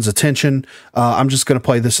everyone's attention. I'm just going to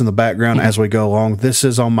play this in the background as we go along. This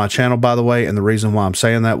is on my channel, by the way, and the reason why I'm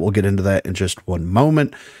saying that, we'll get into that in just one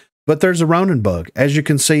moment. But there's a Ronin bug. As you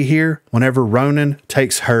can see here, whenever Ronin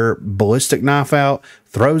takes her ballistic knife out,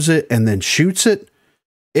 throws it, and then shoots it,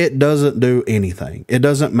 it doesn't do anything. It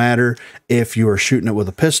doesn't matter if you are shooting it with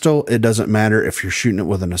a pistol. It doesn't matter if you're shooting it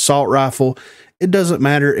with an assault rifle. It doesn't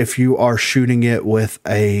matter if you are shooting it with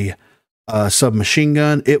a submachine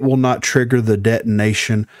gun. It will not trigger the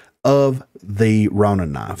detonation of the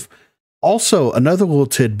Ronin knife. Also, another little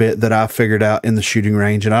tidbit that I figured out in the shooting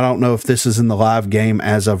range, and I don't know if this is in the live game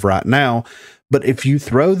as of right now, but if you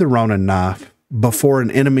throw the Ronin knife before an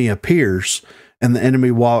enemy appears and the enemy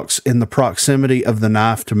walks in the proximity of the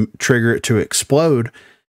knife to trigger it to explode,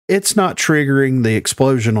 it's not triggering the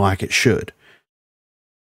explosion like it should.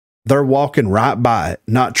 They're walking right by it,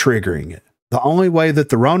 not triggering it. The only way that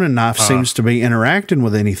the Ronin knife seems to be interacting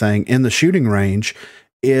with anything in the shooting range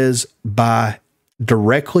is by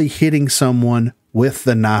directly hitting someone with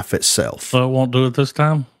the knife itself. So it won't do it this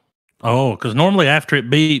time? Oh, because normally after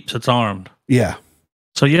it beeps, it's armed. Yeah.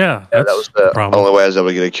 So yeah, that was the only way I was able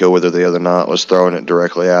to get a kill with it the other night was throwing it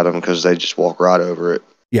directly at them because they just walk right over it.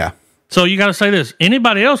 Yeah. So you got to say this.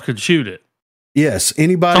 Anybody else could shoot it. Yes.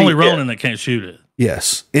 Anybody. It's only Ronin that can't shoot it.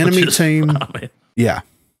 Yes. Enemy team. Yeah.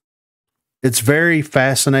 It's very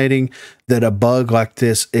fascinating that a bug like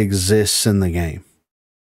this exists in the game.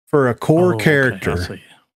 For a core character.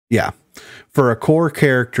 Yeah. For a core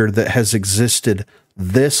character that has existed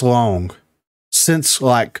this long, since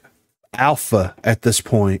like alpha at this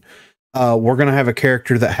point, we're going to have a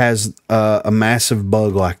character that has a massive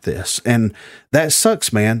bug like this. And that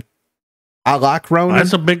sucks, man. I like Ronin.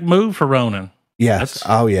 That's a big move for Ronin. Yes.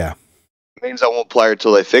 Oh, yeah. Means I won't play her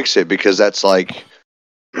till they fix it because that's like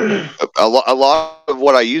a lot of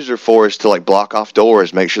what I use her for is to like block off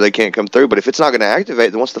doors, make sure they can't come through. But if it's not going to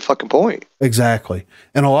activate, then what's the fucking point? Exactly.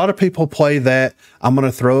 And a lot of people play that. I'm going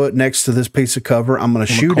to throw it next to this piece of cover. I'm going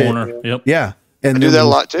to shoot it. Yep. Yeah. And I do that a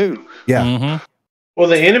lot too. Yeah. Mm-hmm. Well,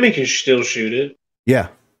 the enemy can still shoot it. Yeah.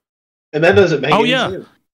 And that doesn't make any sense.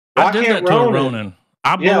 I did that to a Ronin.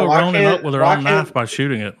 I blew a Ronin up with her own knife by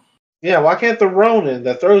shooting it. Yeah, why can't the Ronin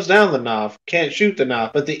that throws down the knife can't shoot the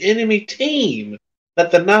knife, but the enemy team that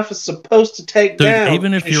the knife is supposed to take down,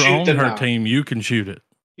 even if you're on her team, you can shoot it.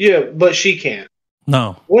 Yeah, but she can't.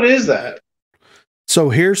 No. What is that? So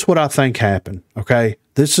here's what I think happened. Okay.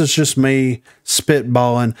 This is just me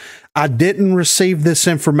spitballing. I didn't receive this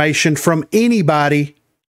information from anybody.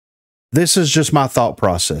 This is just my thought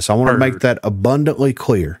process. I want to make that abundantly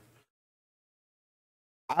clear.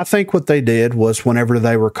 I think what they did was whenever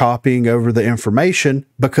they were copying over the information,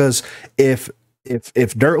 because if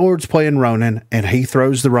Dirt Lord's playing Ronin and he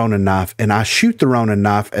throws the Ronin knife and I shoot the Ronin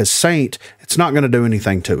knife as Saint, it's not going to do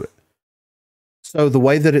anything to it. So the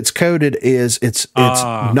way that it's coded is it's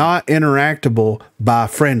not interactable by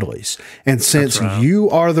friendlies. And since you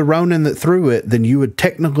are the Ronin that threw it, then you would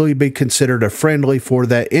technically be considered a friendly for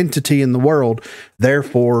that entity in the world.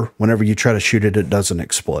 Therefore, whenever you try to shoot it, it doesn't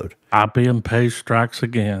explode. Copy and paste strikes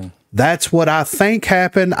again. That's what I think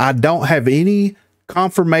happened. I don't have any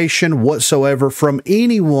confirmation whatsoever from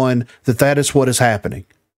anyone that is what is happening.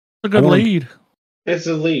 It's a good lead. It's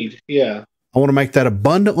a lead, yeah. I want to make that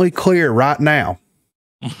abundantly clear right now.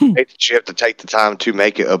 You have to take the time to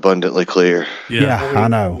make it abundantly clear. Yeah, I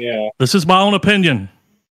know. Yeah. This is my own opinion.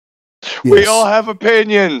 Yes. We all have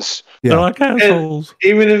opinions. Yeah. They're like assholes.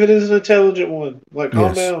 Even if it is an intelligent one. Like,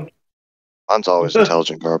 calm down. Mine's always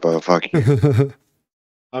intelligent, Garbo. Fuck you.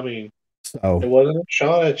 I mean, So, it wasn't a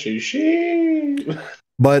shot at you. Sheep.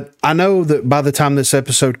 but I know that by the time this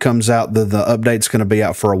episode comes out, the update's going to be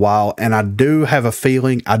out for a while. And I do have a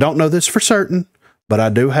feeling, I don't know this for certain, but I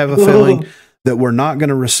do have a feeling that we're not going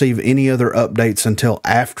to receive any other updates until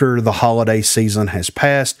after the holiday season has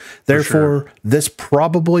passed. Therefore, this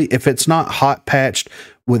probably, if it's not hot patched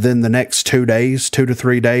within the next 2 days, 2 to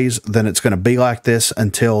 3 days, then it's going to be like this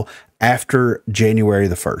until after January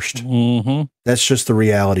the 1st. Mm-hmm. That's just the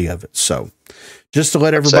reality of it. So just to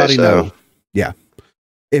let everybody know. Yeah.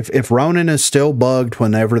 If Ronin is still bugged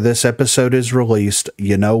whenever this episode is released,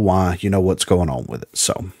 you know why, you know what's going on with it.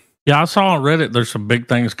 So yeah, I saw on Reddit there's some big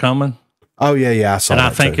things coming. oh yeah, I saw and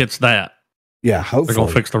that I think too. it's that. Yeah, hopefully. They're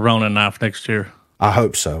gonna fix the Ronin knife next year. I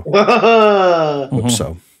hope so. Mm-hmm. Hope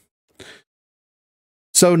so.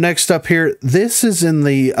 So next up here, this is in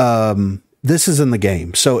the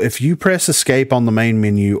game. So if you press escape on the main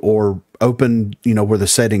menu or open, where the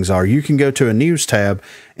settings are, you can go to a news tab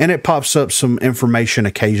and it pops up some information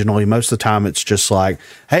occasionally. Most of the time it's just like,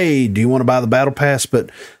 hey, do you want to buy the battle pass?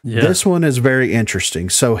 But this one is very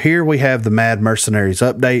interesting. So here we have the Mad Mercenaries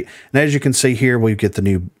update. And as you can see here, we've got the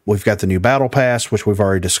new battle pass, which we've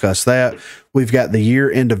already discussed that. We've got the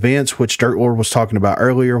year end events, which Dirt Lord was talking about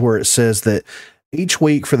earlier, where it says that each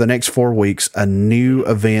week for the next 4 weeks, a new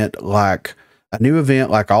event like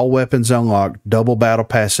all weapons unlocked, double battle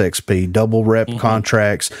pass XP, double rep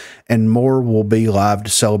contracts, and more will be live to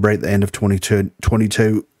celebrate the end of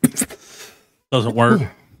 2022. Doesn't work.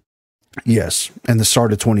 Yes, and the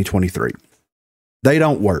start of 2023. They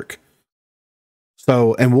don't work.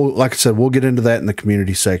 So, and like I said, we'll get into that in the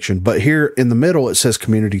community section. But here in the middle, it says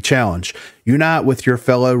community challenge. Unite with your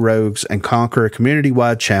fellow rogues and conquer a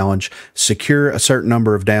community-wide challenge. Secure a certain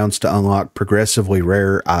number of downs to unlock progressively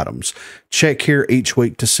rarer items. Check here each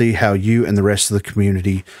week to see how you and the rest of the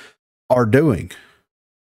community are doing.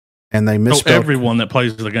 And they misspelled everyone that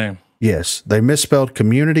plays the game. Yes, they misspelled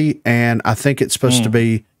community, and I think it's supposed to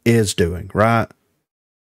be is doing, right?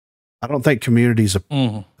 I don't think community is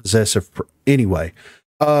a possessive. Anyway,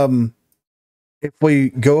 if we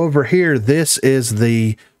go over here, this is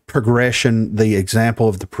the progression, the example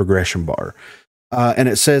of the progression bar. And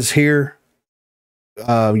it says here,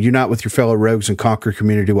 unite with your fellow rogues and conquer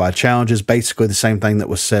community-wide challenges. Basically the same thing that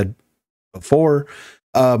was said before.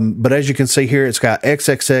 But as you can see here, it's got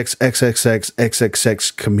XXX, XXX,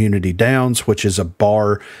 XXX community downs, which is a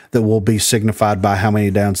bar that will be signified by how many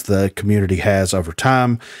downs the community has over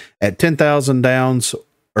time. At 10,000 downs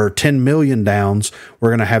or 10 million downs, we're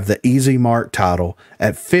going to have the Easy Mark title.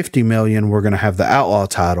 At 50 million, we're going to have the Outlaw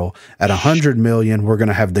title. At 100 million, we're going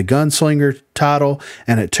to have the Gunslinger title.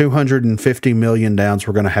 And at 250 million downs,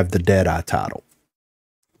 we're going to have the Deadeye title.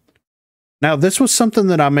 Now, this was something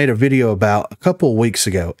that I made a video about a couple of weeks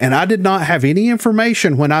ago, and I did not have any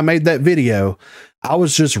information when I made that video. I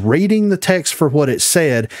was just reading the text for what it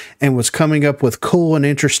said and was coming up with cool and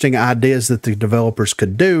interesting ideas that the developers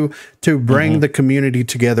could do to bring the community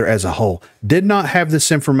together as a whole. Did not have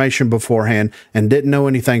this information beforehand and didn't know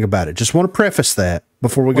anything about it. Just want to preface that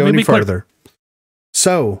before we go any further.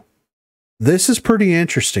 So, this is pretty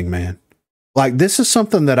interesting, man. Like, this is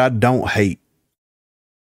something that I don't hate.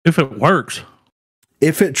 If it works.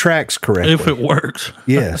 If it tracks correctly. If it works.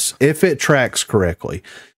 Yes, if it tracks correctly.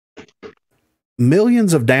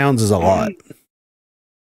 Millions of downs is a lot.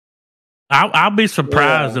 I'll be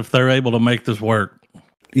surprised if they're able to make this work.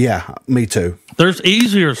 Yeah, me too. There's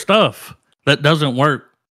easier stuff that doesn't work.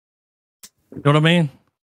 You know what I mean?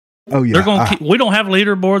 Oh, yeah. They're going to we don't have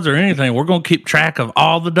leaderboards or anything. We're going to keep track of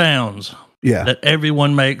all the downs that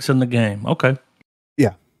everyone makes in the game. Okay.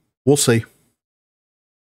 Yeah, we'll see.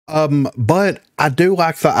 But I do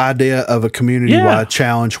like the idea of a community-wide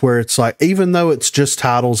challenge where it's like, even though it's just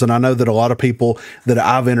titles, and I know that a lot of people that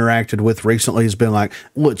I've interacted with recently has been like,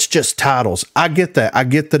 well, it's just titles. I get that. I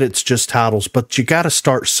get that it's just titles, but you got to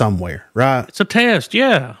start somewhere, right? It's a test,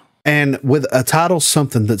 yeah. And with a title,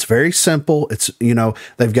 something that's very simple. It's,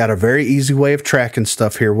 they've got a very easy way of tracking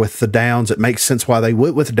stuff here with the downs. It makes sense why they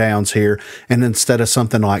went with downs here. And instead of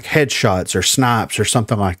something like headshots or snipes or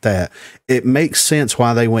something like that, it makes sense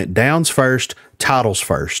why they went downs first, titles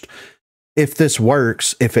first. If this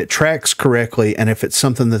works, if it tracks correctly, and if it's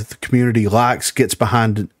something that the community likes, gets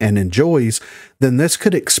behind and enjoys, then this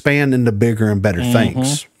could expand into bigger and better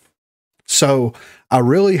things. So I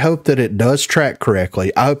really hope that it does track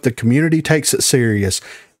correctly. I hope the community takes it serious.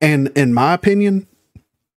 And in my opinion,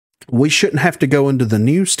 we shouldn't have to go into the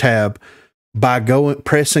news tab by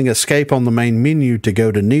pressing escape on the main menu to go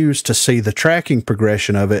to news to see the tracking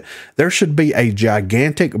progression of it. There should be a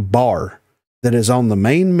gigantic bar that is on the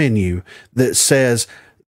main menu that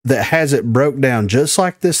has it broke down just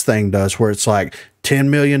like this thing does, where it's like 10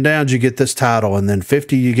 million downs, you get this title, and then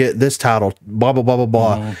 50, you get this title, blah, blah, blah, blah,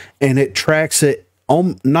 blah. And it tracks it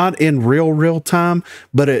not in real time,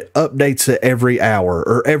 but it updates it every hour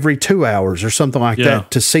or every 2 hours or something like that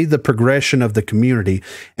to see the progression of the community.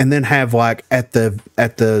 And then have like at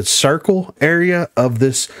the circle area of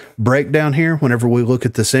this breakdown here, whenever we look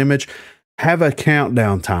at this image, have a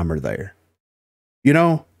countdown timer there,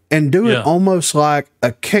 and do it almost like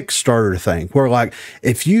a Kickstarter thing where, like,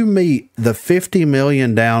 if you meet the 50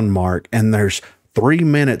 million down mark and there's 3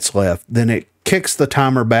 minutes left, then it kicks the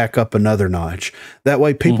timer back up another notch. That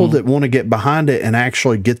way people that want to get behind it and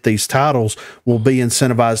actually get these titles will be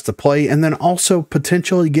incentivized to play, and then also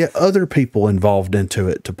potentially get other people involved into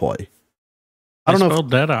it to play. I don't know.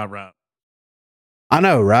 Spelled Deadeye right. I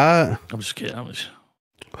know, right? I'm just kidding.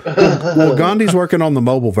 Well, Gandhi's working on the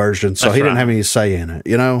mobile version, so he didn't have any say in it,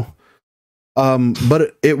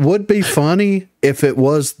 But it would be funny if it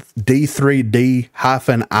was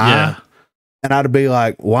D3D-I, and I'd be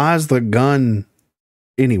like, "Why is the gun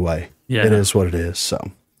anyway?" Yeah, it is what it is. So,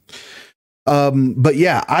 but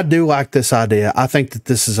yeah, I do like this idea. I think that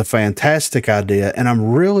this is a fantastic idea, and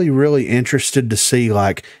I'm really, really interested to see,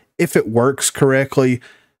 like, if it works correctly,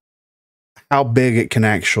 how big it can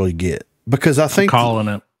actually get. Because I think I'm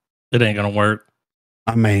calling it ain't gonna work.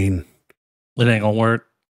 I mean, it ain't gonna work.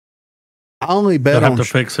 I only bet on to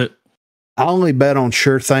fix it. I only bet on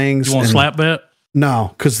sure things. You want to slap bet?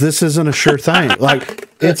 No, because this isn't a sure thing. Like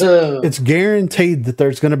it's guaranteed that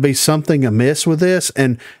there's going to be something amiss with this,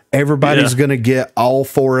 and everybody's going to get all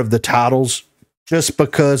 4 of the titles just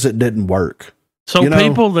because it didn't work. So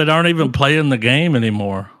people that aren't even playing the game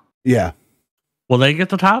anymore, will they get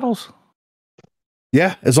the titles?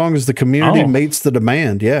 Yeah, as long as the community meets the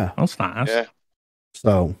demand, That's nice. Yeah.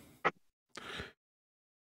 So,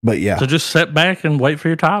 but So just sit back and wait for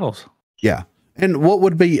your titles. Yeah. And what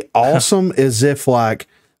would be awesome is if, like,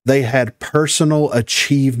 they had personal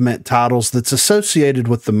achievement titles that's associated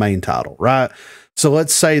with the main title, right? So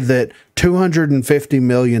let's say that 250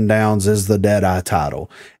 million downs is the Deadeye title.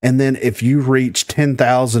 And then if you reach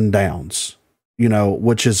 10,000 downs,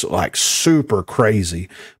 which is like super crazy.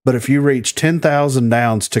 But if you reach 10,000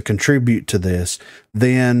 downs to contribute to this,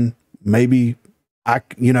 then maybe a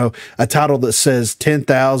title that says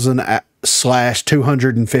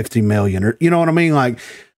 10,000/250 million, or, you know what I mean? Like,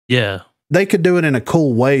 they could do it in a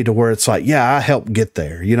cool way to where it's like, I helped get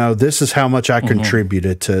there. This is how much I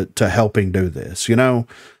contributed to helping do this,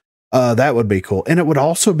 that would be cool. And it would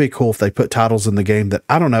also be cool if they put titles in the game that,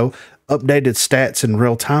 I don't know, updated stats in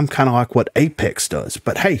real time, kind of like what Apex does.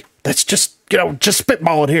 But hey, that's just, just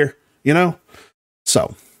spitball it here,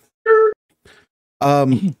 So,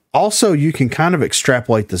 also you can kind of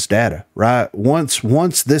extrapolate this data, right?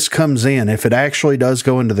 Once this comes in, if it actually does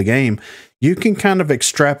go into the game, you can kind of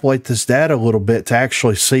extrapolate this data a little bit to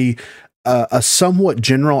actually see a somewhat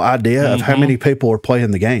general idea of how many people are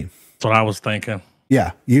playing the game. That's what I was thinking.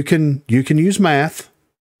 Yeah, you can use math,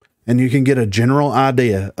 and you can get a general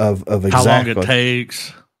idea of exactly how long it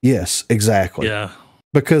takes. Yes, exactly. Yeah,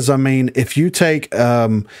 because I mean, if you take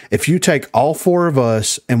all 4 of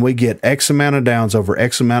us and we get X amount of downs over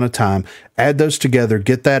X amount of time, add those together,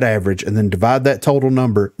 get that average, and then divide that total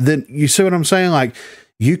number, then you see what I'm saying? Like,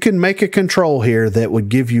 you can make a control here that would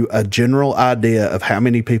give you a general idea of how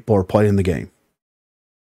many people are playing the game.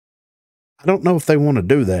 I don't know if they want to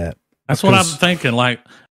do that. That's what I'm thinking. Like,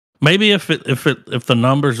 maybe if the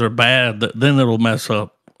numbers are bad, then it'll mess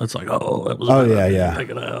up. It's like, that was bad. Take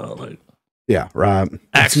it out. Like, yeah, right.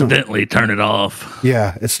 Accidentally turn it off.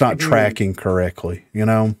 Yeah, it's not tracking correctly,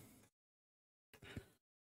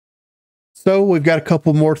 So we've got a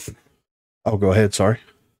couple more. Oh, go ahead. Sorry.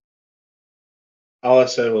 All I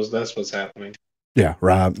said was that's what's happening. Yeah,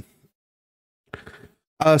 right.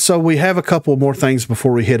 So we have a couple more things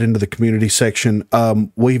before we head into the community section.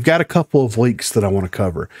 We've got a couple of leaks that I want to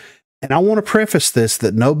cover. And I want to preface this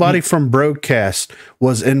that nobody from Broadcast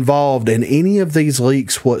was involved in any of these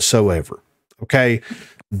leaks whatsoever. Okay.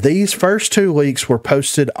 These first two leaks were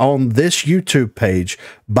posted on this YouTube page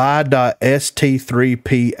by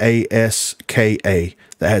 .st3paska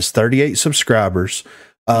that has 38 subscribers.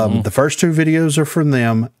 The first two videos are from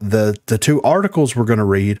them. The two articles we're going to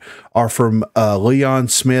read are from Leon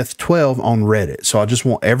Smith 12 on Reddit. So I just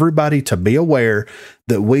want everybody to be aware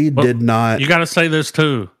that we did not. You got to say this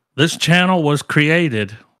too. This channel was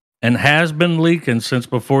created and has been leaking since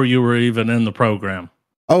before you were even in the program.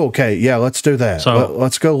 Oh, okay. Yeah, let's do that. So,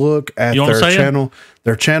 let's go look at their channel.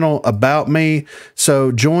 Their channel About Me.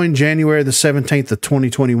 So join January the 17th of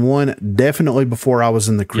 2021. Definitely before I was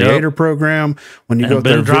in the creator program. When you go to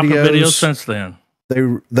their videos since then.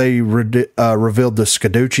 They revealed the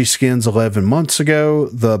Scaducci skins 11 months ago,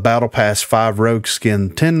 the Battle Pass 5 Rogue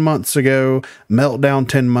skin 10 months ago, Meltdown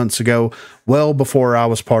 10 months ago, well before I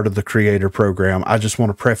was part of the creator program. I just want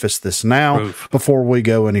to preface this now before we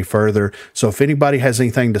go any further. So if anybody has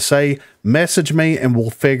anything to say, message me and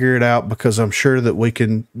we'll figure it out because I'm sure that we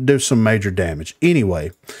can do some major damage.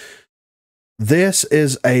 Anyway, this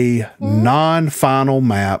is a non-final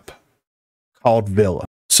map called Villa.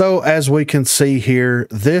 So as we can see here,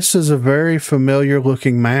 this is a very familiar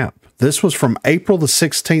looking map. This was from April the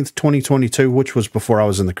 16th, 2022, which was before I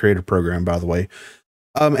was in the creator program, by the way.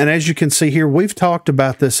 And as you can see here, we've talked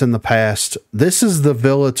about this in the past. This is the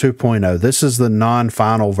Villa 2.0. This is the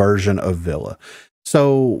non-final version of Villa.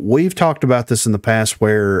 So we've talked about this in the past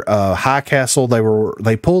where High Castle,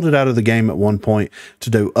 they pulled it out of the game at one point to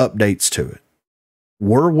do updates to it.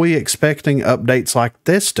 Were we expecting updates like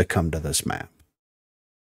this to come to this map?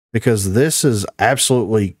 Because this is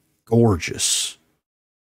absolutely gorgeous.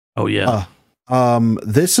 Oh yeah.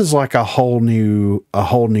 This is like a whole new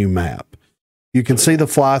map. You can see the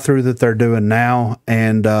fly through that they're doing now,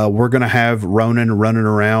 and we're going to have Ronan running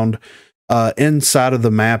around inside of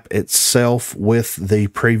the map itself with the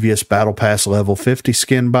previous Battle Pass level 50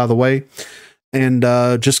 skin, by the way, and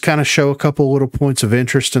just kind of show a couple little points of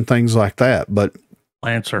interest and things like that. But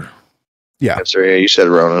Lancer. Yeah. Lancer, yeah, you said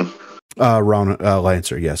Ronan.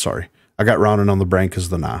 Lancer. Yeah, sorry. I got Ronan on the brain because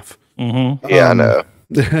of the knife. Mm-hmm. Yeah, I know.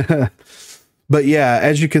 But yeah,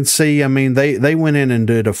 as you can see, I mean, they went in and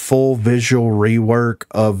did a full visual rework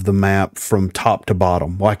of the map from top to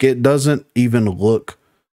bottom. Like, it doesn't even look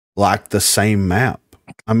like the same map.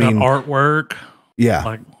 I mean, artwork. Yeah.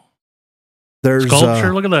 Like there's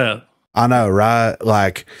sculpture. Look at that. I know, right?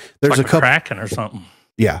 Like there's like a couple Kraken or something.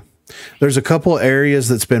 Yeah. There's a couple of areas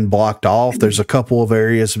that's been blocked off. There's a couple of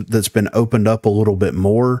areas that's been opened up a little bit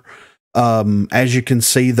more. As you can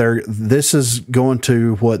see there, this is going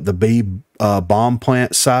to what the B bomb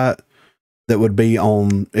plant site that would be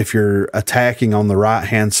on, if you're attacking on the right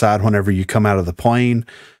hand side, whenever you come out of the plane.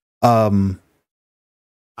 I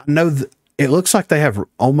know it looks like they have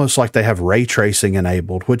almost like they have ray tracing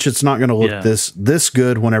enabled, which it's not going to look this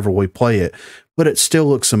good whenever we play it, but it still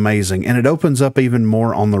looks amazing. And it opens up even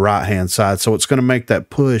more on the right hand side. So it's going to make that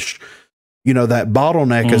push, you know, that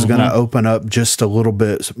bottleneck is going to open up just a little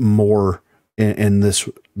bit more in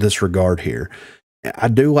this regard here. I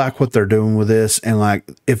do like what they're doing with this. And like,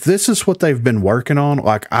 if this is what they've been working on,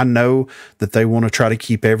 like, I know that they want to try to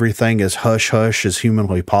keep everything as hush hush as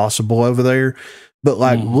humanly possible over there. But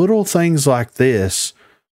like little things like this,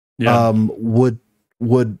 would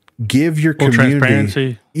give your community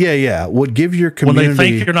transparency. Yeah. Would give your community when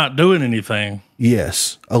they think you're not doing anything.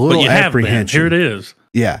 Yes. A little apprehension. Here it is.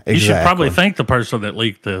 Yeah, exactly. You should probably thank the person that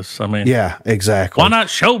leaked this. I mean, yeah, exactly. Why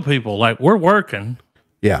not show people like we're working?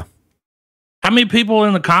 Yeah. How many people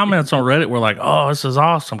in the comments on Reddit were like, "Oh, this is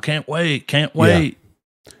awesome! Can't wait! Can't wait!"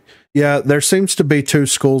 Yeah, there seems to be two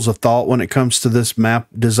schools of thought when it comes to this map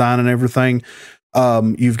design and everything.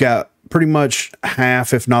 You've got pretty much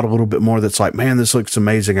half, if not a little bit more, that's like, "Man, this looks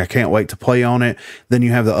amazing! I can't wait to play on it." Then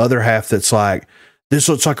you have the other half that's like, "This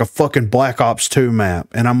looks like a fucking Black Ops 2 map,"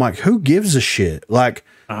 and I'm like, "Who gives a shit?" Like,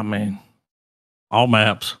 I mean, all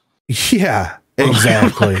maps. Yeah,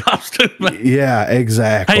 exactly. Black Ops 2 map. Yeah,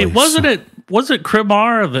 exactly. Hey, was it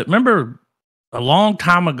Cribara that, remember a long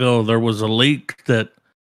time ago there was a leak that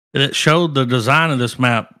showed the design of this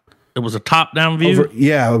map? It was a top-down view.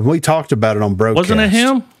 Yeah, we talked about it on Broadcast. Wasn't it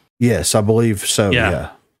him? Yes, I believe so. Yeah.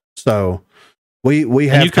 So we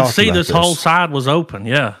have. And you could see this whole side was open.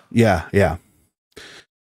 Yeah. Yeah.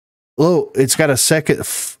 it's got a second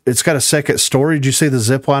story. Did you see the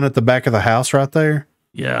zip line at the back of the house right there?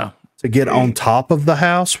 Yeah. To get on top of the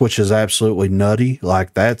house, which is absolutely nutty.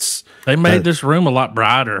 Like they made this room a lot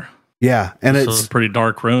brighter. Yeah, and it's a pretty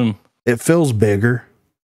dark room. It feels bigger.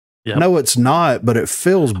 Yep. No, it's not, but it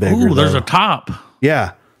feels bigger. Ooh, there's a top.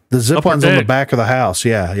 Yeah, the zip line's on the back of the house.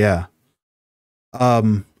 Yeah.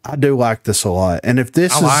 I do like this a lot, and if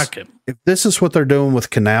this is what they're doing with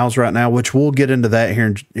canals right now, which we'll get into that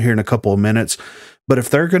here in a couple of minutes, but if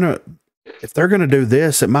they're gonna do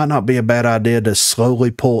this, it might not be a bad idea to slowly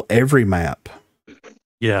pull every map.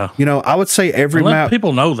 Yeah, I would say every let map.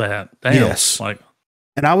 People know that. Damn. Yes,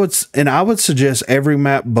 and I would suggest every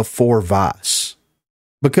map before Vice.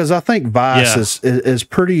 Because I think Vice is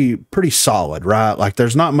pretty solid, right? Like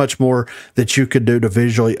there's not much more that you could do to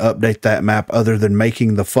visually update that map other than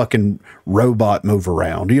making the fucking robot move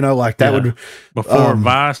around. Like that would before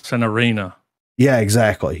Vice and Arena. Yeah,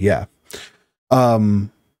 exactly. Yeah.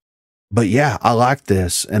 But yeah, I like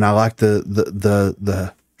this, and I like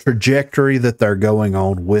the trajectory that they're going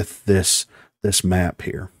on with this map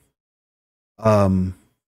here.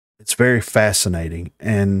 It's very fascinating,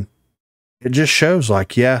 and it just shows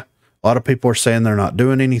a lot of people are saying they're not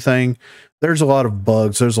doing anything. There's a lot of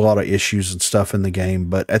bugs. There's a lot of issues and stuff in the game.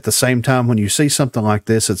 But at the same time, when you see something like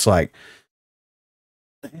this, it's like,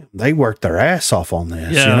 damn, they worked their ass off on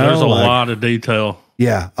this. Yeah, there's a lot of detail.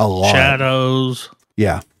 Yeah, a lot. Shadows.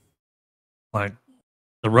 Yeah. Like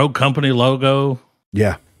the Rogue Company logo.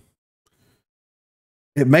 Yeah.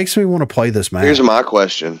 It makes me want to play this map. Here's my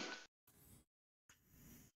question.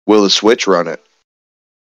 Will the Switch run it?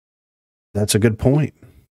 That's a good point.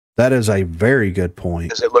 That is a very good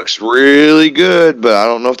point. Because it looks really good, but I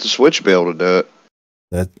don't know if the Switch will be able to do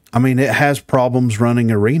it. It has problems running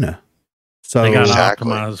Arena. So they got to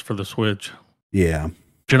optimize for the Switch. Yeah.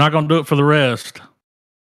 But you're not going to do it for the rest.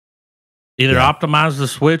 Either optimize the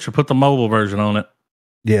Switch or put the mobile version on it.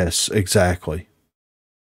 Yes, exactly.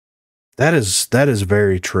 That is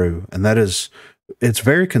very true. And it's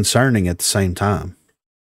very concerning at the same time.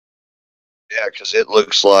 Yeah, because it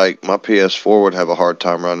looks like my PS4 would have a hard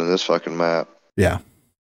time running this fucking map. Yeah.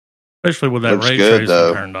 Especially with that ray tracing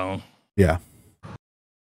turned on. Yeah.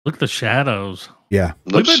 Look at the shadows. Yeah.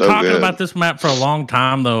 We've been talking about this map for a long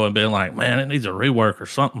time, though, and been like, man, it needs a rework or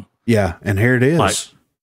something. Yeah, and here it is.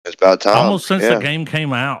 It's about time. Almost since the game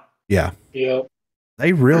came out. Yeah. Yep.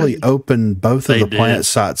 They really opened both of the plant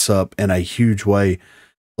sites up in a huge way.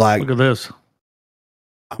 Like, look at this.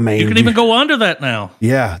 I mean, you can even go under that now.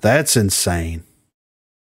 Yeah, that's insane.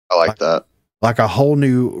 I like that. Like a whole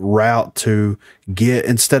new route to get,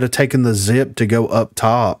 instead of taking the zip to go up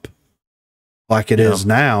top like it is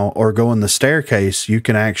now, or go in the staircase, you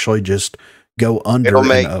can actually just go under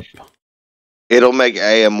and up. It'll make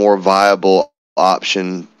a more viable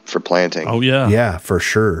option for planting. Oh, yeah. Yeah, for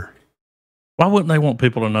sure. Why wouldn't they want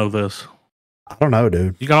people to know this? I don't know,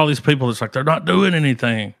 dude. You got all these people that's like, they're not doing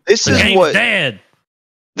anything. This is what dead.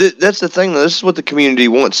 That's the thing, though. This is what the community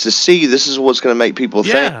wants to see. This is what's going to make people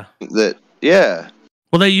think that,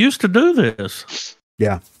 Well, they used to do this.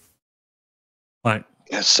 Yeah. Like,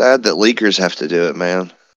 it's sad that leakers have to do it,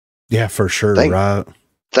 man. Yeah, for sure, right?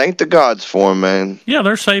 Thank the gods for them, man. Yeah,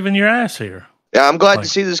 they're saving your ass here. Yeah, I'm glad to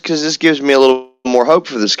see this because this gives me a little more hope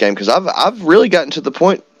for this game because I've really gotten to the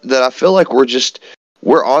point that I feel like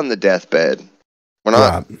we're on the deathbed. We're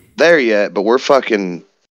not there yet, but we're fucking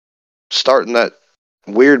starting that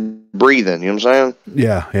weird breathing. You know what I'm saying?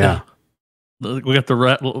 Yeah. We got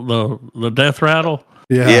the death rattle.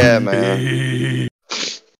 Yeah, man.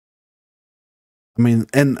 I mean,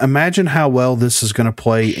 and imagine how well this is going to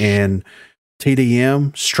play in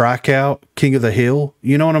TDM, Strikeout, King of the Hill.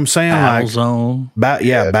 You know what I'm saying? Battle Zone.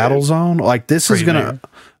 Battle Zone. Like this is going to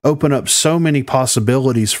open up so many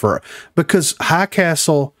possibilities because High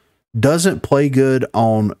Castle doesn't play good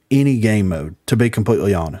on any game mode, to be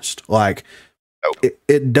completely honest. Like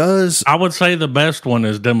it does. I would say the best one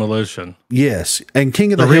is Demolition. Yes. And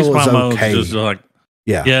King of the Hill is okay. Just like,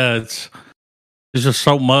 it's just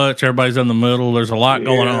so much. Everybody's in the middle. There's a lot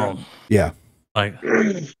going on. Yeah. Like,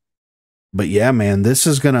 but yeah, man, this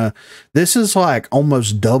is like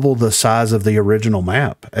almost double the size of the original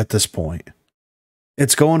map at this point.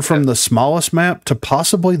 It's going from the smallest map to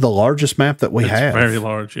possibly the largest map that we have. Very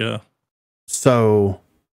large, yeah. So,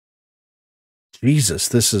 Jesus,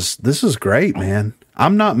 this is great, man.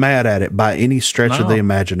 I'm not mad at it by any stretch of the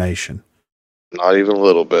imagination. Not even a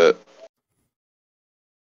little bit.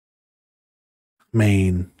 I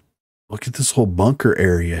mean, look at this whole bunker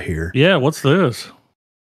area here. Yeah, what's this?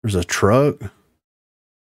 There's a truck.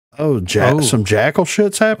 Oh, some jackal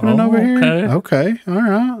shit's happening over here. Okay, all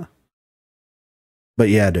right. But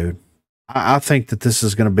yeah, dude, I think that this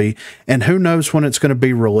is going to be, and who knows when it's going to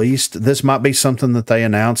be released. This might be something that they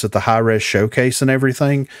announce at the high res showcase and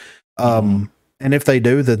everything. And if they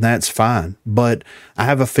do, then that's fine. But I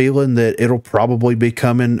have a feeling that it'll probably be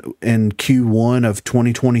coming in Q1 of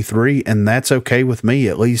 2023, and that's okay with me.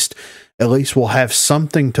 At least we'll have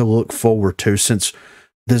something to look forward to, since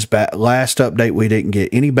this last update, we didn't get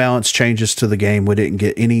any balance changes to the game. We didn't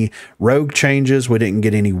get any rogue changes. We didn't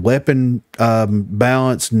get any weapon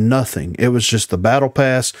balance, nothing. It was just the battle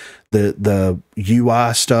pass, the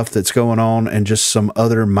UI stuff that's going on, and just some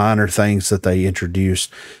other minor things that they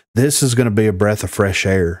introduced. This is going to be a breath of fresh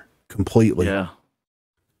air completely. Yeah.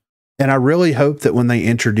 And I really hope that when they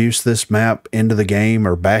introduce this map into the game,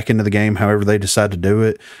 or back into the game, however they decide to do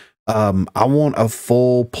it, I want a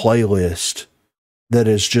full playlist that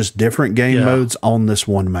is just different game modes on this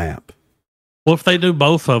one map. Well, if they do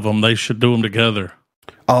both of them, they should do them together.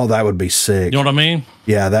 Oh, that would be sick. You know what I mean?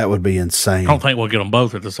 Yeah, that would be insane. I don't think we'll get them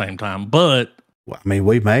both at the same time, but I mean,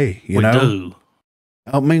 we may, we do.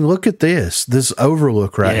 I mean, look at this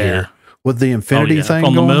overlook right here with the infinity thing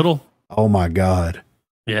on going. The middle. Oh my God.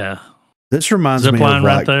 Yeah. This reminds me of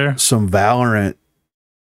right like some Valorant.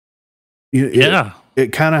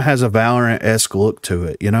 It kind of has a Valorant-esque look to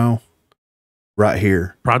it, right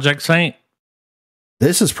here. Project Saint.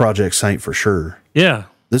 This is Project Saint for sure. Yeah.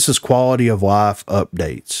 This is quality of life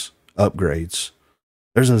upgrades.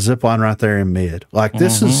 There's a zipline right there in mid. Like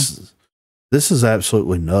this is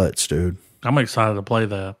absolutely nuts, dude. I'm excited to play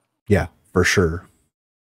that. Yeah, for sure.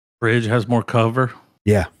 Bridge has more cover.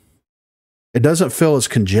 Yeah. It doesn't feel as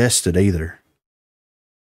congested either.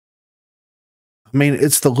 I mean,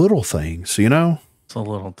 it's the little things, It's the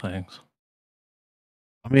little things.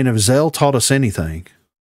 I mean, if Zell taught us anything.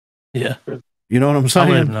 Yeah. You know what I'm saying?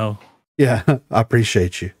 I let him know. Yeah, I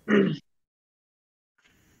appreciate you.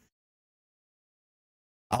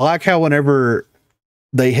 I like how whenever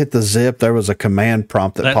they hit the zip, there was a command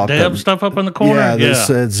prompt that popped dev up. stuff up in the corner. Yeah, that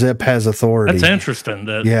said zip has authority. That's interesting.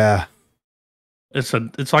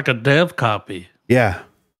 It's like a dev copy. Yeah.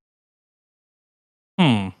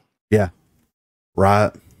 Yeah.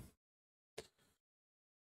 Right.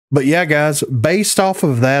 But yeah, guys, based off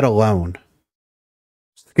of that alone,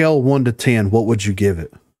 scale 1 to 10, what would you give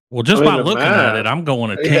it? Well, just by looking at it, I'm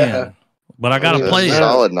going to 10. Yeah. But I got to play it.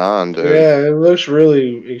 Solid 9, dude. Yeah, it looks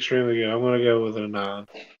really extremely good. I'm going to go with a 9.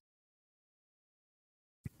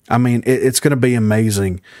 I mean, it's going to be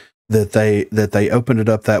amazing that they opened it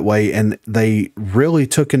up that way, and they really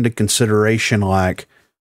took into consideration, like,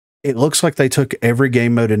 it looks like they took every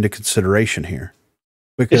game mode into consideration here.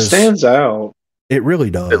 Because it stands out. It really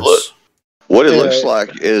does. What it looks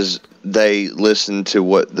like is they listened to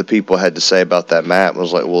what the people had to say about that map and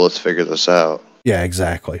was like, well, let's figure this out. Yeah,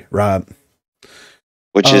 exactly. Right.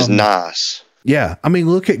 Which is nice. Yeah. I mean,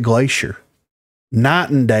 look at Glacier. Night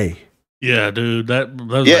and day. Yeah, dude.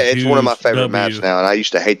 It's one of my favorite maps now, and I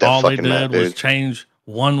used to hate that fucking map, dude. All they did was change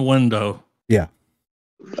one window. Yeah.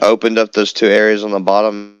 Opened up those 2 areas on the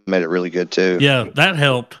bottom, made it really good, too. Yeah, that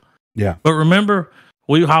helped. Yeah. But remember,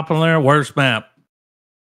 we hop on there, worst map.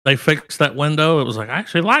 They fixed that window. It was like, I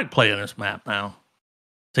actually like playing this map now.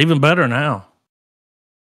 It's even better now.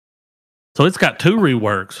 So it's got 2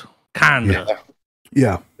 reworks, kind of.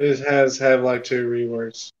 Yeah. It has had like 2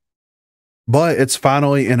 reworks. But it's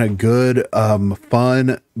finally in a good,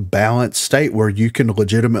 fun, balanced state where you can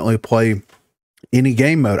legitimately play any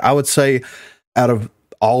game mode. I would say out of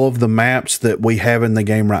all of the maps that we have in the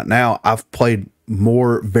game right now, I've played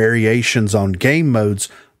more variations on game modes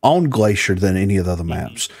on Glacier than any of the other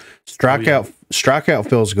maps. Strikeout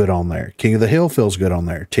feels good on there. King of the Hill feels good on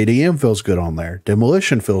there. TDM feels good on there.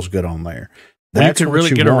 Demolition feels good on there. You can really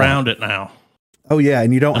get around it now. Oh yeah,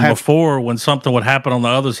 and you don't have before when something would happen on the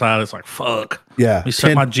other side, it's like fuck. Yeah, let me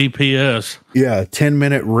set my GPS. Yeah,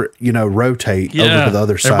 10-minute rotate over to the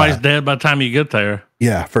other side. Everybody's dead by the time you get there.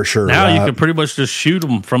 Yeah, for sure. Now you can pretty much just shoot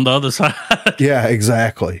them from the other side. Yeah,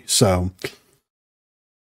 exactly. So,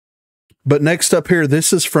 but next up here,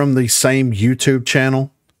 this is from the same YouTube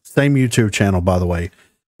channel. Same YouTube channel, by the way.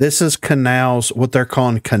 This is Canals, what they're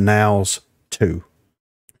calling Canals 2.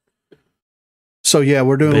 So yeah,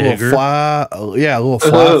 we're doing a little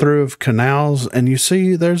fly through of canals, and you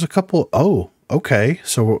see there's a couple. Oh, okay.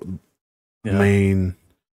 So, I mean,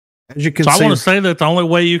 as you can see, I want to say that the only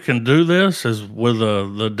way you can do this is with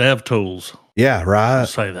the dev tools. Yeah, right. I'll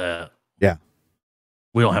say that. Yeah,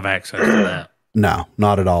 we don't have access to that. No,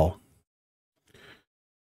 not at all.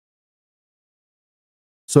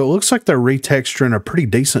 So it looks like they're retexturing a pretty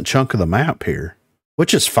decent chunk of the map here,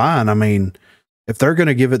 which is fine. I mean, if they're going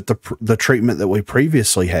to give it the treatment that we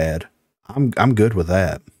previously had, I'm good with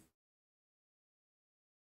that.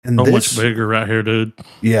 And Oh, this, much bigger right here, dude.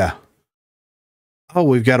 yeah. Oh,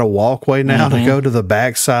 we've got a walkway now to go to the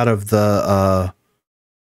backside of the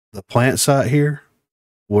plant site here,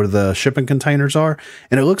 where the shipping containers are,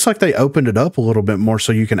 and it looks like they opened it up a little bit more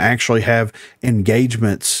so you can actually have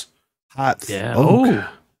engagements. Hot. Yeah. Oh, Oh,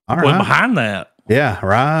 all went right. behind that. Yeah,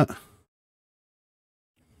 right.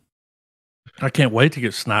 I can't wait to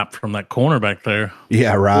get sniped from that corner back there.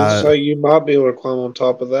 Yeah, So right. you might be able to climb on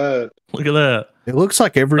top of that. Look at that. It looks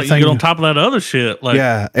like Like you everything. get on top of that other shit. Like,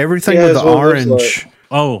 yeah, everything Yeah, with that's the what it looks orange. like.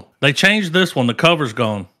 oh, they changed this one. The cover's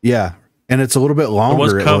gone. Yeah, and it's a little bit longer.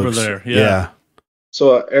 was it cover looks. there, yeah.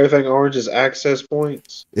 So everything orange is access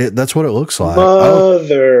points. That's what it looks like. Oh,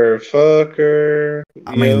 Motherfucker.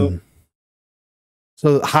 I mean,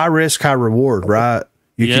 so high risk, high reward, right?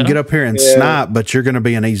 You Yeah. can get up here and Yeah. snipe, but you're going to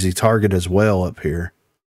be an easy target as well up here.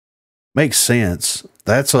 Makes sense.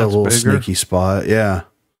 That's a little bigger. sneaky spot. Yeah.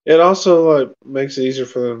 It also like makes it easier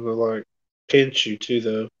for them to like pinch you too,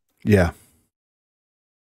 though. Yeah.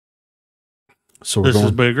 So we're This is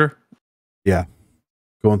going, bigger.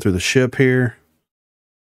 going through the ship here.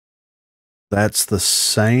 That's the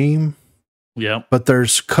same, Yep. but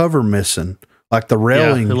there's cover missing. Like the Yeah,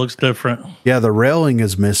 railing. it looks different. The railing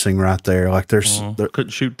is missing right there. Like there's, Couldn't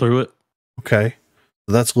shoot through it. okay.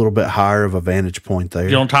 So that's a little bit higher of a vantage point there.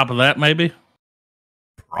 Get on top of that, maybe.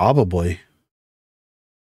 Probably.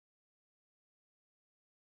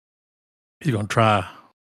 He's gonna try.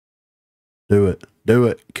 Do it. Do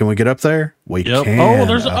it. Can we get up there? We Yep. can. Oh,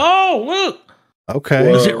 there's. Oh, look.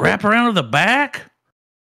 Okay. Does it wrap around to the back?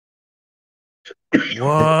 What?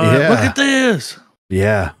 Yeah. Look at this.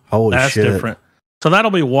 Yeah. Holy That's shit. different. So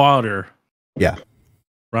that'll be water. Yeah.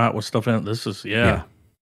 Right, with stuff in it. This is, Yeah.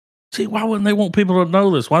 See, why wouldn't they want people to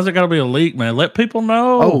know this? Why's it got to be a leak, man? Let people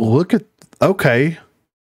know. Oh, look at. Okay.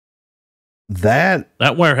 That.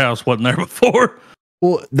 That warehouse wasn't there before.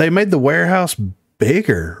 Well, they made the warehouse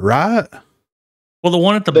bigger, right? Well, the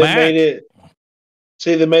one at the They back. made it.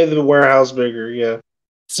 See, they made the warehouse bigger. Yeah.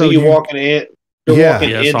 So you you're walking in. You're Yeah. walking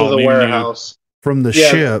Yeah, it's into all the new. warehouse. from the Yeah.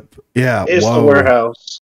 ship. Yeah. It's whoa. the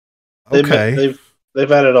warehouse. Okay.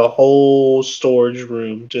 They've added a whole storage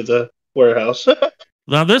room to the warehouse.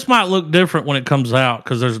 Now, this might look different when it comes out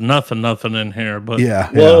because there's nothing in here. But Yeah.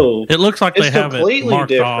 Yeah. Whoa. it looks like It's they have it completely marked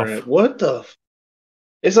different. off. What the?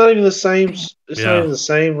 It's not even the same. It's Yeah. not even the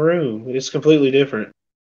same room. It's completely different.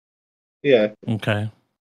 Yeah, Okay.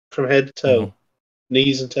 from head to toe, Mhm.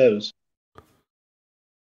 knees and toes,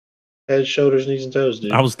 head, shoulders, knees and toes,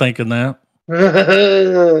 dude. I was thinking that.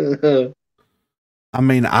 No, I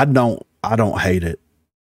mean, I don't hate it.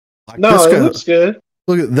 Like it looks good.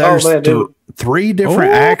 look at there's man, dude. three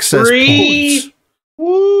different Oh, access three? points.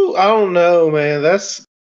 Woo! I don't know, man.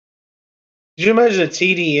 Did you imagine a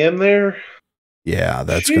TDM there? Yeah,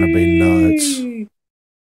 that's going to be nuts. Sheesh.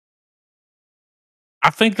 I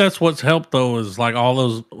think that's what's helped though is like a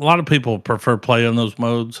lot of people prefer playing those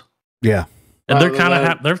modes, Yeah. and they're Oh, kind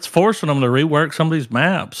right. of they're forcing them to rework some of these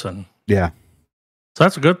maps, and Yeah. so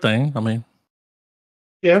that's a good thing. I mean,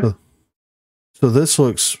 Yeah. So this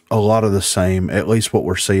looks a lot of the same, at least what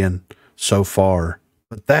we're seeing so far.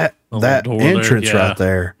 But that The little door there, entrance yeah. right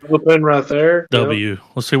there. Open right there. Yep. W.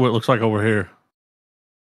 Let's see what it looks like over here.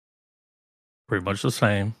 Pretty much the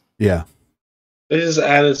same. Yeah. They just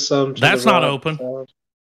added some. To That's the not right open. side.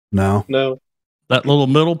 No. No. That little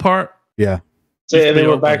middle part. Yeah. So, Used to and be then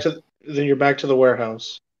open. then you're back to the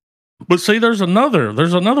warehouse. But see, there's another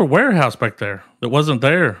warehouse back there that wasn't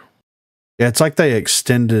there. Yeah. It's like they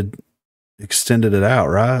extended it out,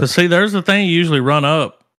 right? Cause see, there's the thing you usually run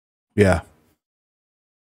up. Yeah.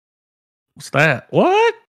 What's that?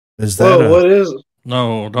 What? Is that Whoa, what is it?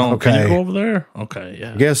 No, don't. Can Okay. you go over there? Okay,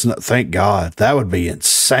 yeah. I guess not, thank God. That would be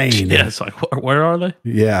insane. Yeah, it's like where are they?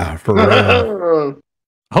 Yeah, for real.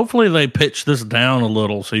 Hopefully they pitch this down a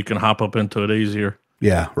little so you can hop up into it easier.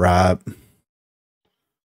 Yeah, right.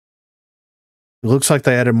 It looks like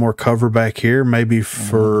they added more cover back here, maybe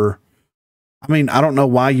for I mean, I don't know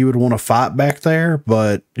why you would want to fight back there,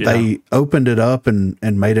 but Yeah. they opened it up and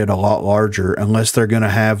made it a lot larger, unless they're going to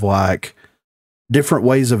have like different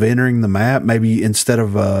ways of entering the map. Maybe instead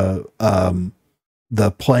of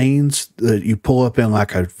the planes that you pull up in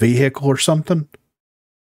like a vehicle or something.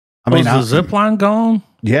 I mean, Was the zip line gone?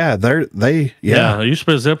 yeah, there There used to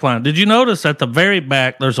be a zip line. Did you notice at the very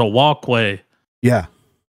back there's a walkway yeah,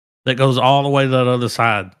 that goes all the way to the other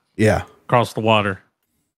side yeah. across the water?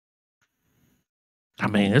 I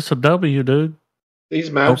mean, it's a W, dude. These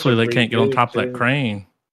maps. Hopefully are they pretty can't get on big, top of that too. crane.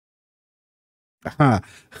 Huh.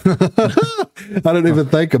 I didn't even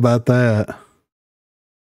think about that.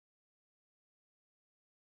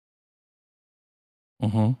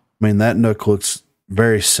 Mm-hmm. I mean, that nook looks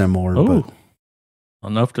very similar. Ooh, but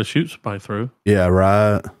enough to shoot somebody through. Yeah,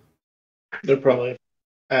 right. They're probably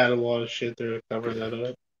add a lot of shit there to cover that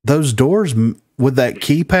up. Those doors with that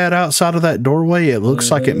keypad outside of that doorway, it looks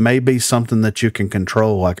like it may be something that you can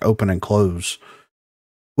control, like open and close,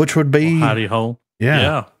 which would be hidey hole.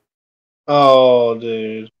 Yeah. Oh,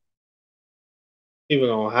 dude. People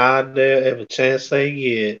gonna hide there every chance they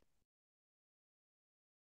get.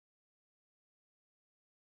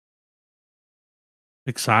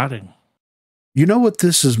 Exciting. You know what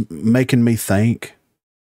this is making me think?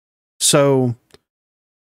 So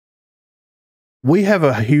we have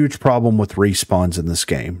a huge problem with respawns in this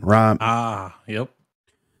game, right? Yep.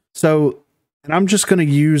 So, and I'm just going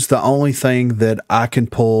to use the only thing that I can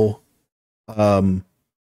pull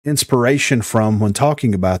inspiration from when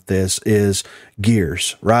talking about this is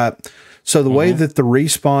Gears, right? So the way that the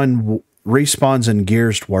respawns in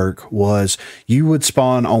Gears work was you would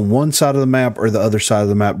spawn on one side of the map or the other side of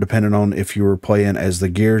the map, depending on if you were playing as the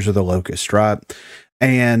Gears or the Locust, right?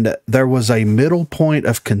 And there was a middle point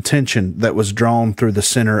of contention that was drawn through the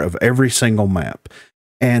center of every single map.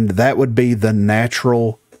 And that would be the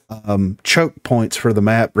natural choke points for the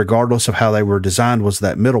map, regardless of how they were designed, was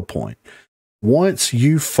that middle point. Once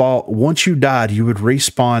you died, you would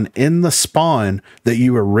respawn in the spawn that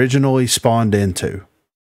you originally spawned into.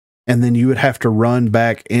 And then you would have to run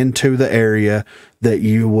back into the area that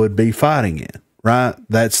you would be fighting in, right?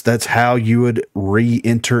 That's how you would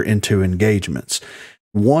re-enter into engagements.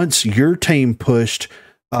 Once your team pushed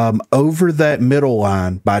over that middle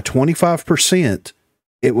line by 25%,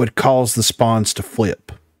 it would cause the spawns to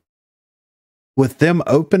flip. With them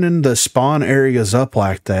opening the spawn areas up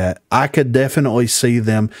like that, I could definitely see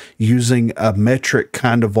them using a metric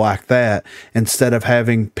kind of like that instead of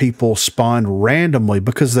having people spawn randomly,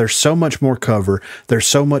 because there's so much more cover. There's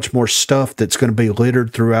so much more stuff that's going to be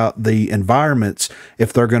littered throughout the environments.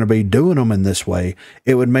 If they're going to be doing them in this way,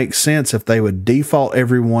 it would make sense if they would default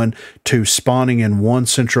everyone to spawning in one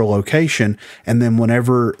central location. And then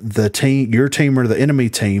whenever your team or the enemy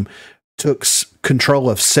team took control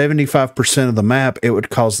of 75% of the map, it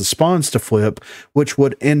would cause the spawns to flip, which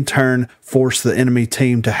would in turn force the enemy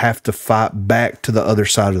team to have to fight back to the other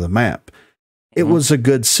side of the map. It was a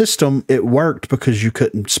good system. It worked because you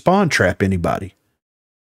couldn't spawn trap anybody.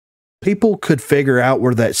 People could figure out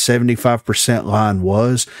where that 75% line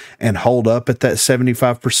was and hold up at that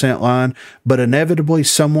 75% line, but inevitably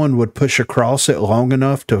someone would push across it long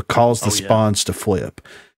enough to cause the spawns to flip.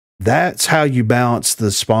 That's how you balance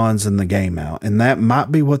the spawns in the game out. And that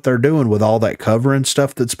might be what they're doing with all that cover and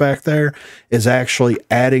stuff that's back there, is actually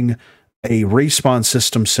adding a respawn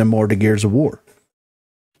system similar to Gears of War.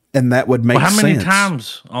 And that would make sense. How many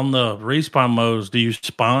times on the respawn modes do you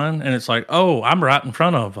spawn and it's like, oh, I'm right in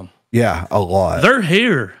front of them? Yeah, a lot. They're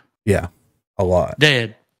here. Yeah, a lot.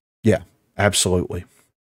 Dead. Yeah, absolutely.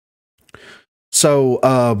 So,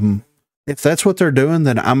 if that's what they're doing,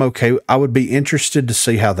 then I'm okay. I would be interested to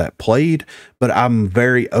see how that played, but I'm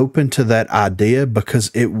very open to that idea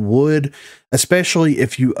because it would, especially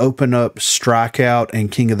if you open up Strikeout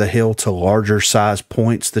and King of the Hill to larger size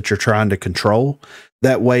points that you're trying to control.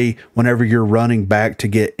 That way, whenever you're running back to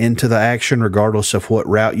get into the action, regardless of what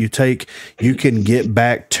route you take, you can get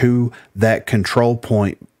back to that control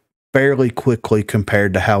point fairly quickly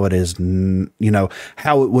compared to how it is,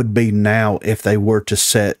 how it would be now if they were to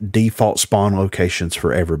set default spawn locations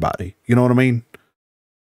for everybody. You know what I mean?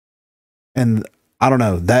 And I don't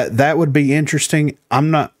know, that would be interesting. I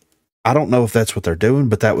don't know if that's what they're doing,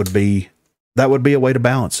 but that would be a way to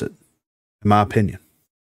balance it, in my opinion.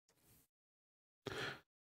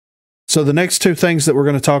 So the next two things that we're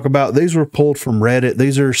going to talk about, these were pulled from Reddit.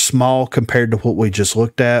 These are small compared to what we just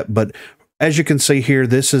looked at, but as you can see here,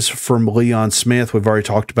 this is from Leon Smith. We've already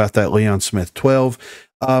talked about that, Leon Smith 12.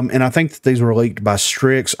 And I think that these were leaked by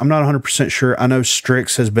Strix. I'm not 100% sure. I know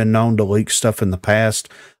Strix has been known to leak stuff in the past,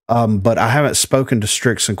 but I haven't spoken to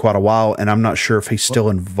Strix in quite a while, and I'm not sure if he's still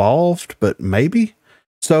involved, but maybe.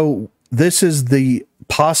 So this is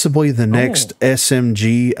possibly the next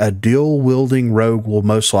SMG. A dual-wielding rogue will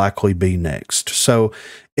most likely be next. So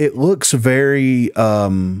it looks very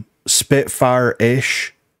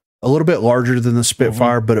Spitfire-ish. A little bit larger than the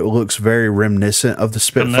Spitfire, but it looks very reminiscent of the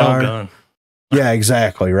Spitfire. Gun. Yeah,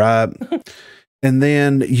 exactly, right? And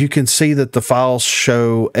then you can see that the files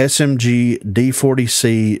show SMG,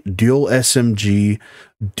 D40C, dual SMG,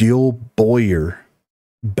 dual Boyer,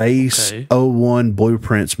 base 01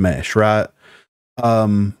 blueprints mesh, right?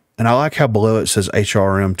 And I like how below it says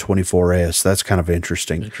HRM 24S. That's kind of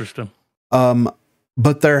interesting.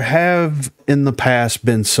 But there have in the past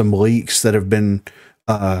been some leaks that have been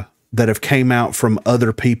that have came out from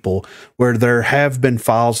other people where there have been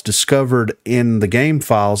files discovered in the game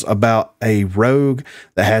files about a rogue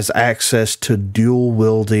that has access to dual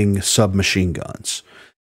wielding submachine guns.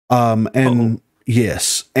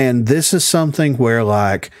 Yes, and this is something where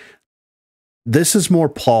like this is more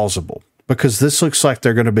plausible because this looks like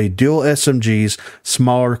they're going to be dual SMGs,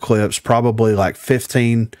 smaller clips, probably like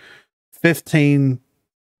 15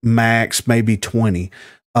 max, maybe 20.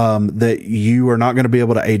 That you are not going to be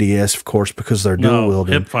able to ADS, of course, because they're dual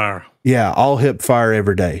wielding. Hip fire. Yeah, all hip fire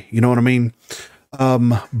every day. You know what I mean?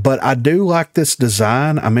 But I do like this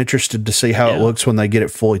design. I'm interested to see how it looks when they get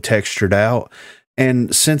it fully textured out.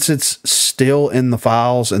 And since it's still in the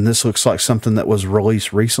files, and this looks like something that was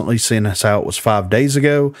released recently, seeing as how it was 5 days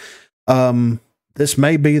ago, this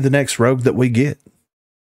may be the next rogue that we get.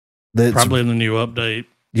 That's probably in the new update.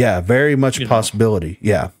 Yeah, very much a possibility.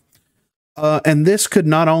 Yeah. And this could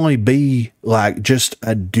not only be like just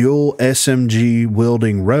a dual SMG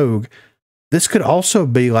wielding rogue, this could also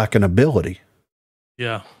be like an ability.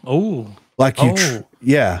 Yeah. Oh. Like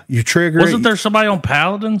you trigger. Wasn't there somebody on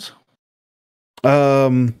Paladins?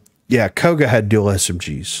 Yeah, Koga had dual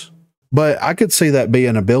SMGs. But I could see that be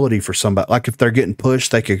an ability for somebody. Like if they're getting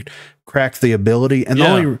pushed, they could crack the ability. And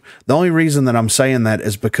the only reason that I'm saying that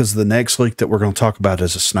is because the next leak that we're going to talk about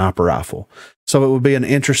is a sniper rifle. So it would be an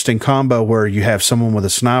interesting combo where you have someone with a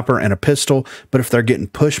sniper and a pistol, but if they're getting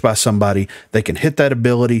pushed by somebody, they can hit that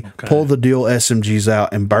ability, pull the dual SMGs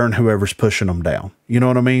out, and burn whoever's pushing them down. You know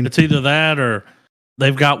what I mean? It's either that or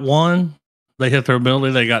they've got one, they hit their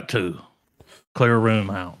ability, they got two. Clear room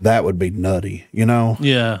out. That would be nutty, you know?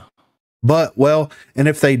 Yeah. But, well, and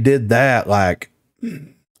if they did that, like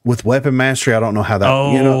with weapon mastery, I don't know how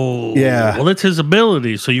that, you know? Yeah. Well, it's his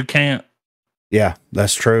ability, so you can't. Yeah,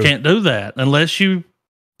 that's true. Can't do that unless you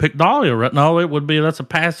pick Dahlia, right? No, it would be, that's a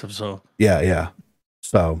passive, so. Yeah.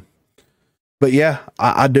 So, but yeah,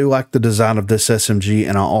 I do like the design of this SMG,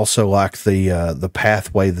 and I also like the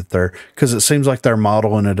pathway that because it seems like they're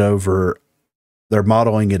modeling it after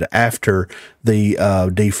the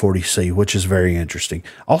D40C, which is very interesting.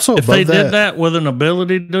 Also, if they did that with an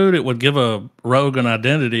ability, dude, it would give a rogue an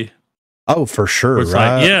identity. Oh, for sure. It's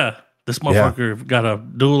right? like, yeah, this motherfucker got a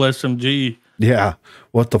dual SMG. Yeah.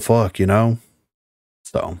 What the fuck, you know?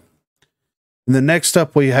 So, and then next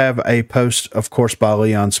up, we have a post, of course, by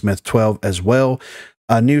Leon Smith 12 as well.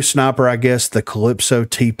 A new sniper, I guess, the Calypso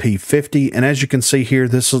TP50. And as you can see here,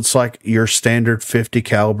 this looks like your standard 50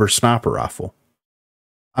 caliber sniper rifle.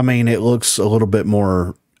 I mean, it looks a little bit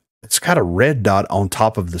more, it's got a red dot on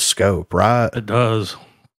top of the scope, right? It does.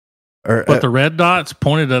 But the red dot's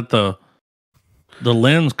pointed at the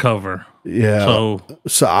lens cover. Yeah.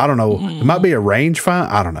 So I don't know. It might be a rangefinder.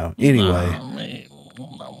 I don't know.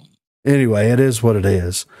 Anyway, it is what it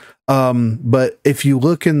is. But if you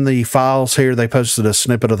look in the files here, they posted a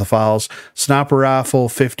snippet of the files. Sniper rifle,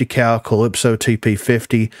 50 cal, Calypso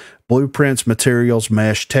TP50, blueprints, materials,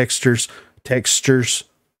 mesh, textures.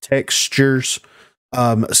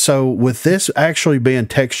 So with this actually being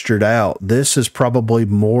textured out, this is probably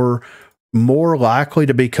more likely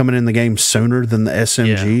to be coming in the game sooner than the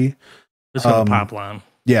SMG. Yeah. It's in the pipeline.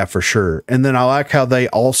 Yeah, for sure. And then I like how they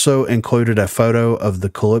also included a photo of the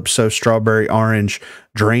Calypso strawberry orange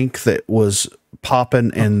drink that was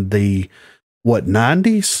popping in the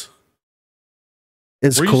 90s?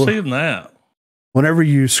 Where are you seeing that? Whenever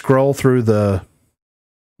you scroll through the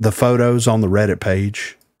photos on the Reddit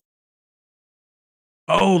page.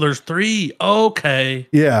 Oh, there's 3. Okay.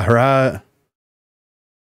 Yeah, right.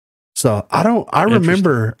 So I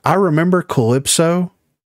remember Calypso.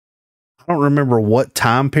 I don't remember what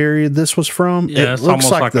time period this was from. Yeah, it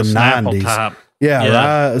looks like the 90s. Type.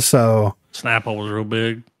 Yeah, right. So Snapple was real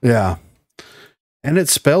big. Yeah. And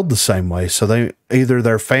it's spelled the same way. So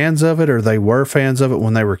they're fans of it or they were fans of it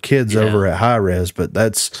when they were kids over at High Res, but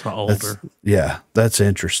that's older. That's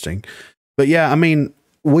interesting. But yeah, I mean,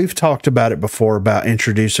 we've talked about it before about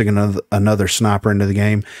introducing another sniper into the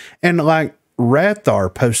game. And like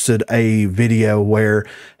Rathar posted a video where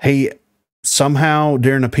he somehow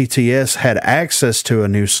during a PTS had access to a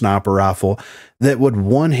new sniper rifle that would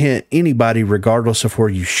one hit anybody regardless of where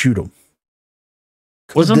you shoot them.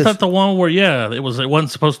 Wasn't that the one where, it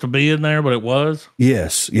wasn't supposed to be in there, but it was?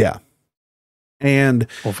 Yes. Yeah. And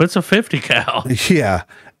if it's a 50 cal. Yeah.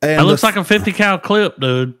 And it looks like a 50 cal clip,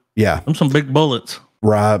 dude. Yeah. Them some big bullets.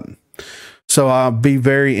 Right. So I'll be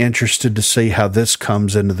very interested to see how this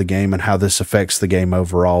comes into the game and how this affects the game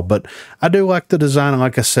overall. But I do like the design. And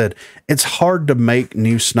like I said, it's hard to make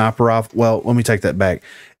new sniper rifles. Well, let me take that back.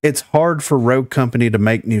 It's hard for Rogue Company to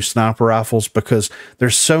make new sniper rifles because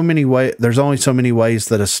there's only so many ways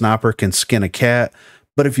that a sniper can skin a cat.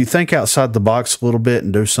 But if you think outside the box a little bit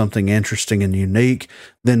and do something interesting and unique,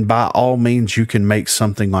 then by all means, you can make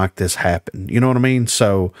something like this happen. You know what I mean?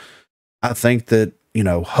 So I think that, you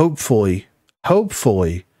know, hopefully,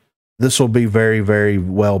 this will be very, very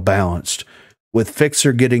well balanced with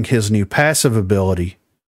Fixer getting his new passive ability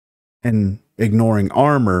and ignoring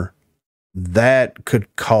armor. That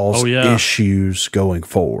could cause issues going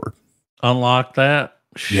forward. Unlock that.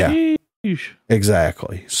 Sheesh. Yeah,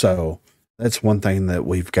 exactly. So that's one thing that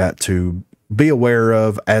we've got to be aware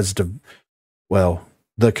of the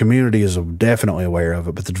community is definitely aware of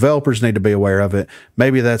it, but the developers need to be aware of it.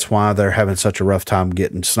 Maybe that's why they're having such a rough time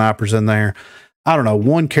getting snipers in there. I don't know.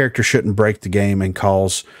 One character shouldn't break the game and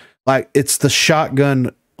cause, like, it's the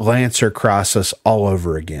shotgun Lancer crisis all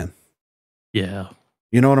over again. Yeah.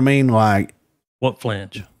 You know what I mean? Like, what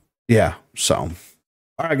flinch? Yeah. So,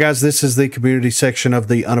 all right, guys, this is the community section of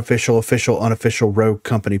the unofficial Rogue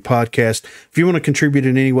Company podcast. If you want to contribute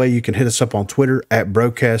in any way, you can hit us up on Twitter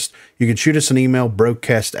 @Brocast. You can shoot us an email,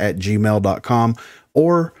 brocast@gmail.com,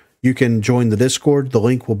 or you can join the Discord. The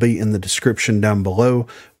link will be in the description down below.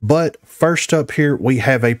 But first up here, we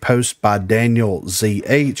have a post by Daniel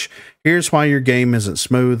ZH. Here's why your game isn't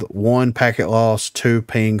smooth. 1, packet loss. 2,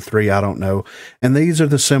 ping. 3, I don't know. And these are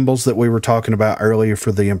the symbols that we were talking about earlier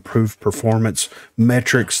for the improved performance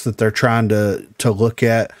metrics that they're trying to look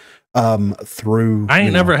at through. I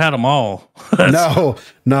ain't never had them all. No.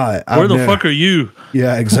 Where the fuck are you?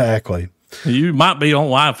 Yeah, exactly. You might be on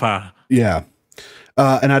Wi-Fi. Yeah.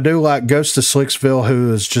 And I do like Ghost of Slicksville,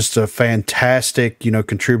 who is just a fantastic,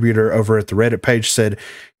 contributor over at the Reddit page, said,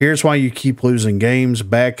 here's why you keep losing games,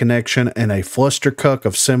 bad connection, and a flustercuck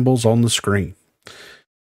of symbols on the screen.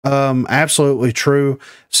 Absolutely true.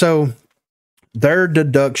 So their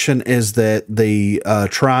deduction is that the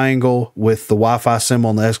triangle with the Wi-Fi symbol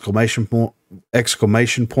and the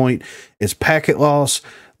exclamation point is packet loss.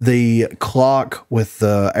 The clock with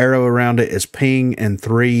the arrow around it is ping, and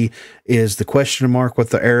 3 is the question mark with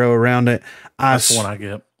the arrow around it. That's the one I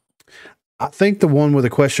get. I think the one with a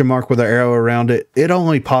question mark with the arrow around it, it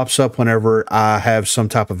only pops up whenever I have some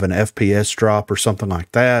type of an FPS drop or something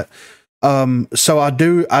like that. So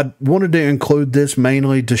I wanted to include this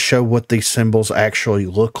mainly to show what these symbols actually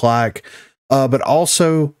look like, but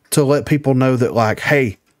also to let people know that, like,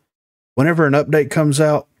 hey, whenever an update comes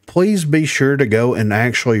out, please be sure to go and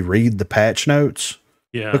actually read the patch notes.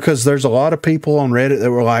 Yeah. Because there's a lot of people on Reddit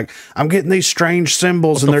that were like, I'm getting these strange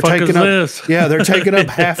symbols and they're taking up this? Yeah, they're taking up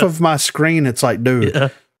half of my screen. It's like,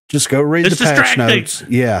 dude, just go read the patch notes.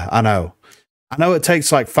 Yeah, I know it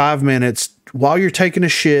takes like 5 minutes. While you're taking a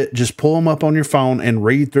shit, just pull them up on your phone and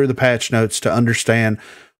read through the patch notes to understand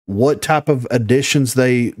what type of additions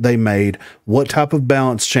they made, what type of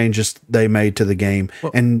balance changes they made to the game,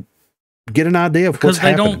 and get an idea of what's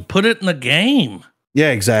happening. Because they don't put it in the game.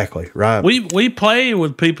 Yeah, exactly. Right. We play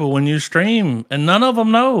with people when you stream, and none of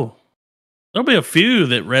them know. There'll be a few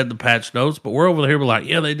that read the patch notes, but we're over here, we're like,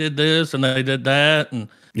 yeah, they did this and they did that, and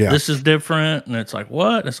this is different. And it's like,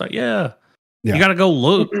 what? And it's like, yeah. You got to go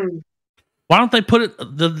look. Why don't they put it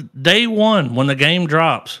the day one when the game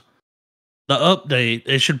drops, the update?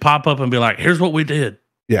 It should pop up and be like, here's what we did.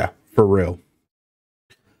 Yeah, for real.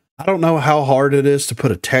 I don't know how hard it is to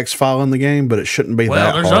put a text file in the game, but it shouldn't be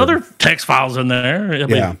that hard. Well, there's other text files in there. I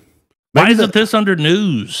mean, why isn't this under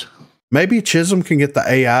news? Maybe Chisholm can get the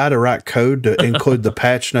AI to write code to include the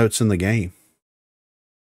patch notes in the game.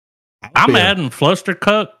 I'm adding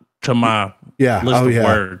flustercuck to my list of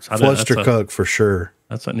words. Flustercuck for sure.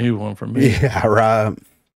 That's a new one for me. Yeah, right.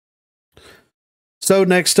 So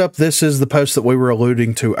next up, this is the post that we were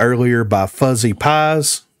alluding to earlier by Fuzzy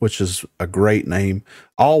Pies, which is a great name.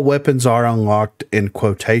 All weapons are unlocked in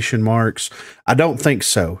quotation marks. I don't think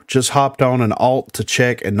so. Just hopped on an alt to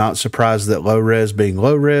check and not surprised that low res being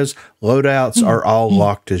low res, loadouts are all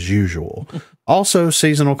locked as usual. Also,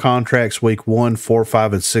 seasonal contracts week 1, 4,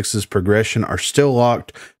 5, and 6's progression are still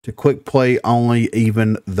locked to quick play only,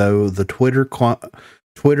 even though the Twitter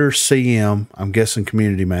CM, I'm guessing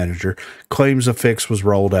community manager, claims a fix was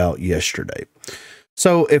rolled out yesterday.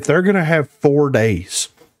 So if they're going to have 4 days,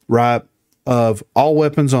 right, of all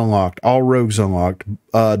weapons unlocked, all rogues unlocked,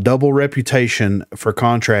 double reputation for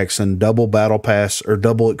contracts, and double battle pass or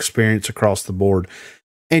double experience across the board,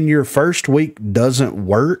 and your first week doesn't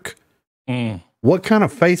work, what kind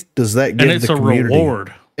of faith does that give the community? And it's a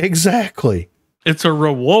reward. Exactly. It's a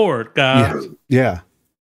reward, guys. Yeah.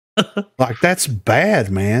 Like, that's bad,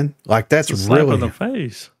 man. Like, that's it's a slap really in the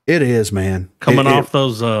face. It is, man. Coming off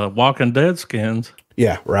those Walking Dead skins.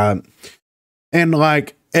 Yeah, right. And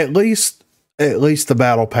like, at least the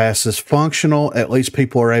battle pass is functional. At least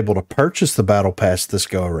people are able to purchase the battle pass this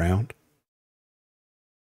go around.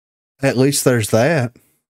 At least there's that.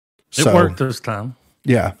 It worked this time.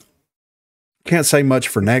 Yeah. Can't say much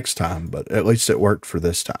for next time, but at least it worked for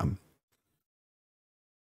this time.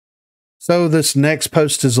 So this next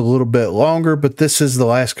post is a little bit longer, but this is the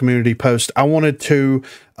last community post. I wanted to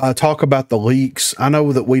talk about the leaks. I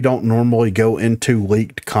know that we don't normally go into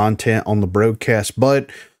leaked content on the broadcast, but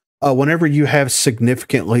whenever you have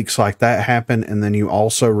significant leaks like that happen, and then you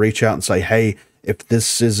also reach out and say, hey, if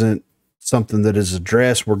this isn't something that is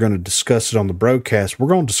addressed, we're going to discuss it on the broadcast. We're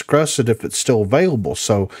going to discuss it if it's still available.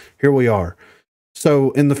 So here we are.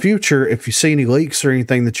 So in the future, if you see any leaks or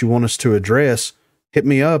anything that you want us to address, hit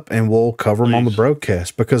me up and we'll cover them on the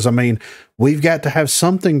broadcast, because I mean, we've got to have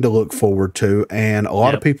something to look forward to. And a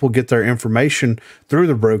lot of people get their information through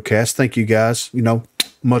the broadcast. Thank you guys. You know,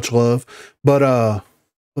 much love. But,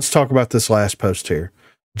 let's talk about this last post here.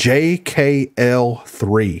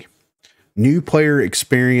 JKL3, new player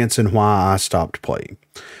experience and why I stopped playing.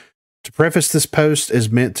 To preface, this post is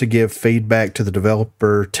meant to give feedback to the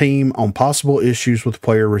developer team on possible issues with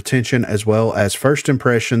player retention, as well as first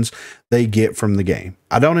impressions they get from the game.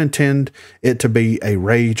 I don't intend it to be a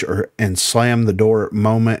rage and slam the door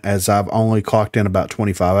moment, as I've only clocked in about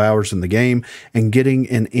 25 hours in the game, and getting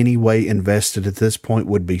in any way invested at this point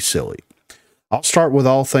would be silly. I'll start with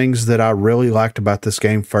all things that I really liked about this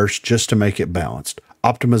game first, just to make it balanced.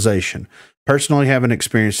 Optimization. Personally, haven't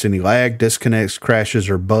experienced any lag, disconnects, crashes,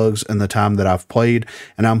 or bugs in the time that I've played,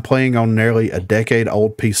 and I'm playing on nearly a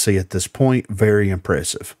decade-old PC at this point. Very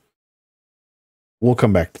impressive. We'll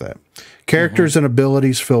come back to that. Characters and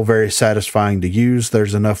abilities feel very satisfying to use.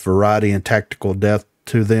 There's enough variety and tactical depth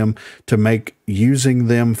to them to make using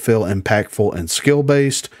them feel impactful and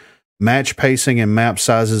skill-based. Match pacing and map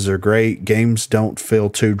sizes are great. Games don't feel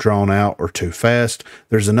too drawn out or too fast.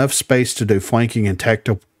 There's enough space to do flanking and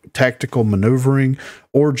tactical maneuvering,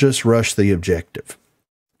 or just rush the objective.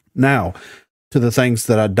 Now, to the things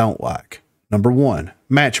that I don't like. Number 1,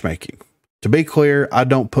 matchmaking. To be clear, I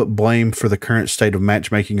don't put blame for the current state of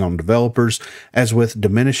matchmaking on developers, as with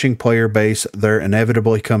diminishing player base, there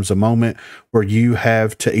inevitably comes a moment where you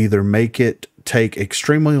have to either make it take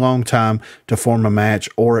extremely long time to form a match,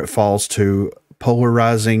 or it falls to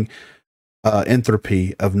polarizing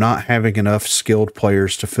entropy of not having enough skilled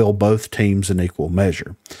players to fill both teams in equal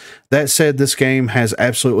measure. That said, this game has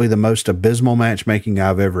absolutely the most abysmal matchmaking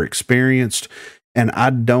I've ever experienced, and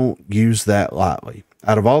I don't use that lightly.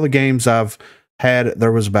 Out of all the games I've had,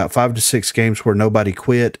 there was about 5 to 6 games where nobody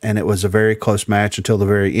quit, and it was a very close match until the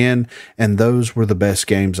very end, and those were the best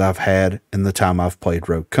games I've had in the time I've played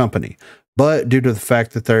Rogue Company. But due to the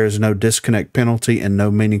fact that there is no disconnect penalty and no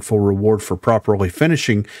meaningful reward for properly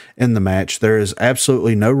finishing in the match, there is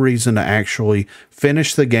absolutely no reason to actually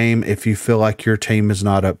finish the game if you feel like your team is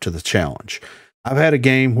not up to the challenge. I've had a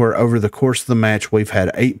game where over the course of the match, we've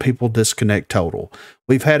had 8 people disconnect total.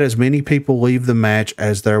 We've had as many people leave the match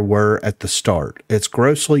as there were at the start. It's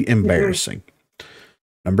grossly embarrassing.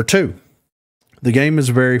 Number 2. The game is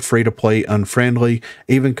very free-to-play, unfriendly,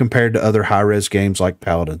 even compared to other high-res games like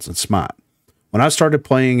Paladins and Smite. When I started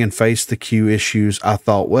playing and faced the queue issues, I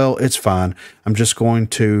thought, well, it's fine. I'm just going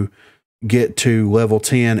to get to level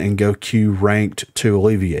 10 and go queue ranked to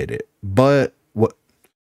alleviate it. But,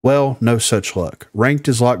 well, no such luck. Ranked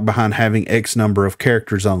is locked behind having X number of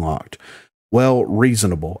characters unlocked. Well,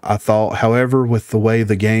 reasonable, I thought. However, with the way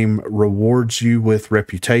the game rewards you with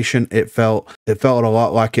reputation, it felt a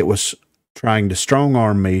lot like it was trying to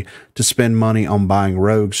strong-arm me to spend money on buying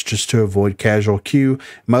rogues just to avoid casual queue.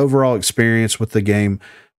 My overall experience with the game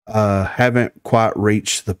haven't quite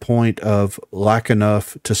reached the point of like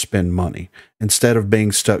enough to spend money, instead of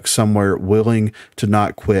being stuck somewhere willing to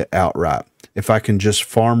not quit outright. If I can just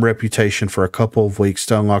farm reputation for a couple of weeks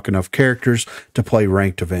to unlock enough characters to play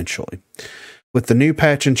ranked eventually. With the new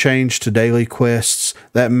patch and change to daily quests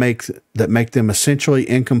that make them essentially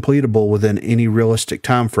incompletable within any realistic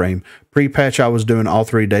time frame, pre-patch I was doing all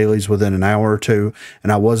 3 dailies within an hour or 2,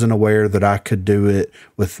 and I wasn't aware that I could do it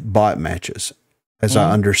with bot matches, as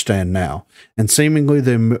I understand now. And seemingly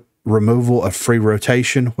the removal of free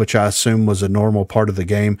rotation, which I assume was a normal part of the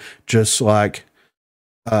game, just like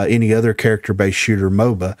any other character-based shooter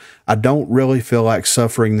MOBA, I don't really feel like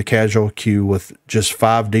suffering the casual queue with just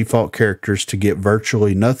 5 default characters to get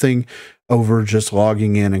virtually nothing over just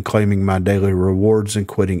logging in and claiming my daily rewards and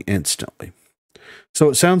quitting instantly. So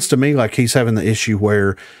it sounds to me like he's having the issue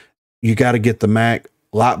where you got to get the Mac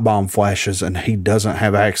light bomb flashes and he doesn't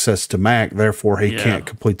have access to Mac, therefore he can't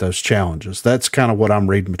complete those challenges. That's kind of what I'm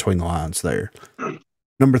reading between the lines there.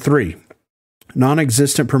 Number 3.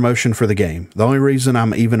 Non-existent promotion for the game. The only reason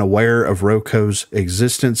I'm even aware of Roko's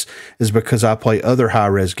existence is because I play other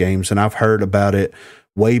high-res games and I've heard about it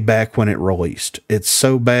way back when it released. It's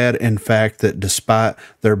so bad, in fact, that despite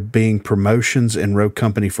there being promotions in Rogue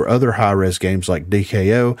Company for other high-res games like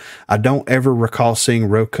DKO, I don't ever recall seeing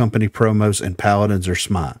Rogue Company promos in Paladins or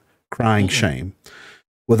Smite. Crying shame.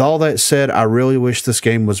 With all that said, I really wish this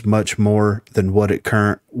game was much more than what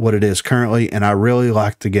it is currently, and I really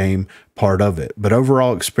liked the game part of it. But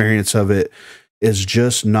overall experience of it is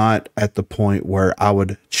just not at the point where I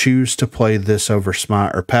would choose to play this over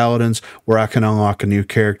Smite or Paladins, where I can unlock a new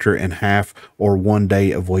character in half or 1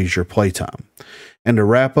 day of leisure playtime. And to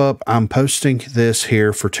wrap up, I'm posting this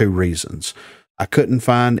here for 2 reasons. I couldn't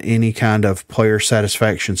find any kind of player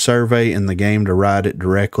satisfaction survey in the game to write it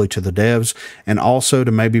directly to the devs, and also to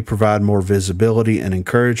maybe provide more visibility and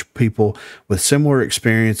encourage people with similar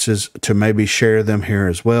experiences to maybe share them here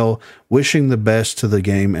as well. Wishing the best to the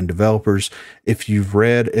game and developers. If you've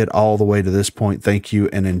read it all the way to this point, thank you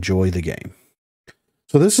and enjoy the game.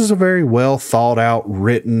 So this is a very well thought out,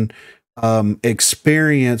 written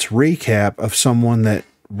experience recap of someone that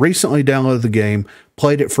recently downloaded the game,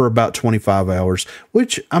 played it for about 25 hours,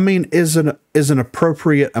 which, I mean, is an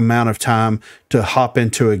appropriate amount of time to hop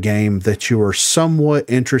into a game that you are somewhat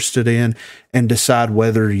interested in and decide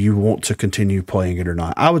whether you want to continue playing it or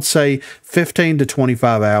not. I would say 15 to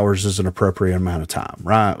 25 hours is an appropriate amount of time,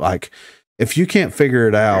 right? Like, if you can't figure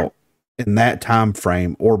it out in that time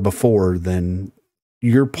frame or before, then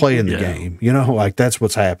you're playing the game, you know, like that's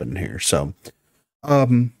what's happening here. So,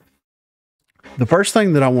 the first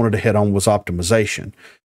thing that I wanted to hit on was optimization.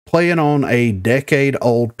 Playing on a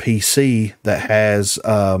decade-old PC that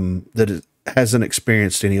hasn't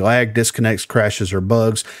experienced any lag, disconnects, crashes, or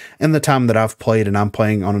bugs in the time that I've played, and I'm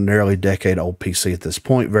playing on a nearly decade-old PC at this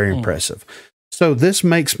point. Very impressive. So this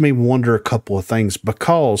makes me wonder a couple of things,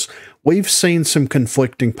 because we've seen some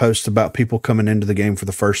conflicting posts about people coming into the game for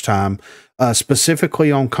the first time,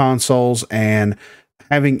 specifically on consoles, and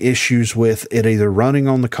having issues with it either running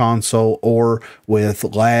on the console or with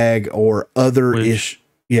lag or other issues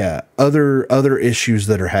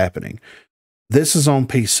that are happening. This is on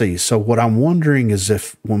PC. So what I'm wondering is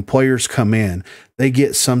if when players come in, they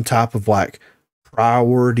get some type of like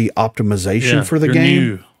priority optimization for the game.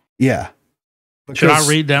 New. Yeah. Should I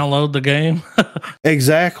re-download the game?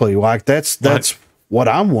 Exactly. Like that's what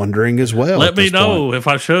I'm wondering as well. Let me know if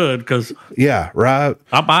I should, because right.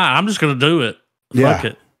 I'm just going to do it. Fuck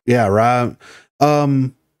it. Yeah, right.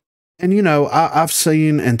 And you know, I've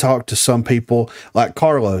seen and talked to some people like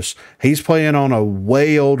Carlos. He's playing on a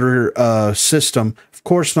way older system. Of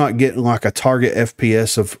course, not getting like a target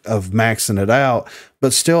FPS of maxing it out,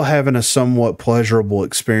 but still having a somewhat pleasurable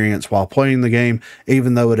experience while playing the game,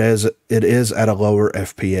 even though it is at a lower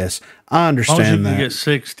FPS. I understand that. You get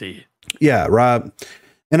 60. Yeah, right.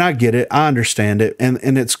 And I get it. I understand it.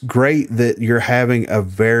 And it's great that you're having a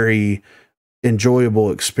very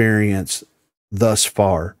enjoyable experience thus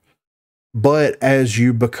far. But as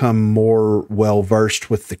you become more well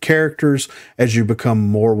versed with the characters, as you become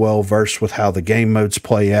more well versed with how the game modes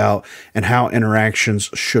play out and how interactions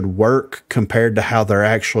should work compared to how they're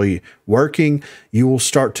actually working, you will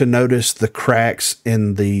start to notice the cracks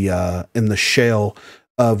in the shell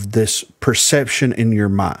of this perception in your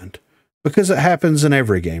mind. Because it happens in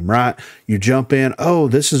every game, right? You jump in, oh,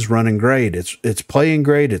 this is running great. It's playing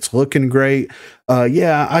great. It's looking great.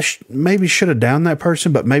 I maybe should have downed that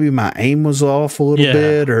person, but maybe my aim was off a little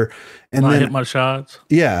bit, and then I hit my shots.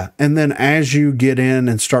 Yeah, and then as you get in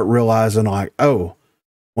and start realizing, like, oh,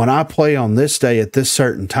 when I play on this day at this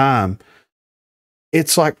certain time,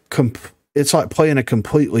 it's like playing a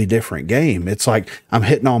completely different game. It's like I'm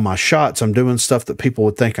hitting all my shots. I'm doing stuff that people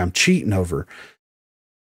would think I'm cheating over.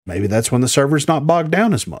 Maybe that's when the server's not bogged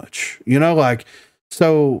down as much, you know, like,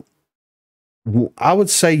 so I would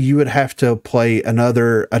say you would have to play an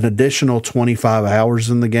additional 25 hours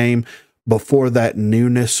in the game before that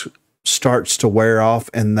newness starts to wear off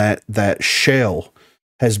and that shell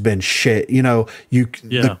has been shed. You know,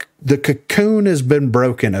 the cocoon has been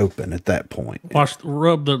broken open at that point. Wash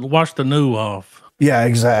the new off. Yeah,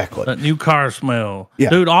 exactly. That new car smell. Yeah.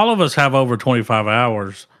 Dude, all of us have over 25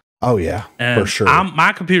 hours. Oh yeah, and for sure.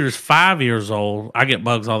 My computer's 5 years old. I get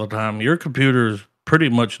bugs all the time. Your computer's pretty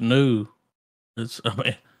much new.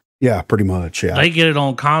 Yeah, pretty much. Yeah, they get it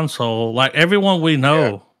on console. Like everyone we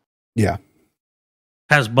know,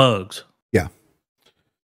 has bugs. Yeah,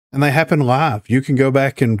 and they happen live. You can go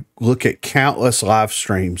back and look at countless live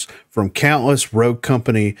streams from countless Rogue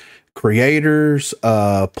Company creators,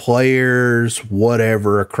 players,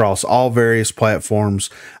 whatever, across all various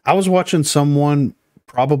platforms. I was watching someone,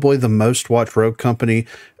 probably the most watched Rogue Company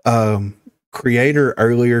creator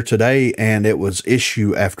earlier today, and it was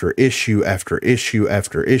issue after issue after issue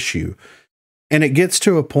after issue. And it gets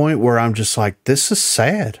to a point where I'm just like, this is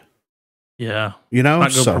sad. Yeah. You know,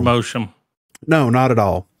 Not good promotion. No, not at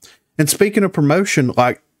all. And speaking of promotion,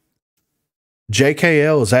 like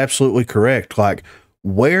JKL is absolutely correct. Like,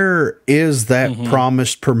 where is that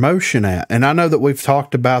promised promotion at? And I know that we've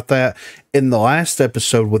talked about that in the last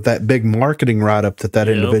episode with that big marketing write-up that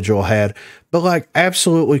individual had, but like,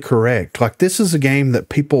 absolutely correct. Like, this is a game that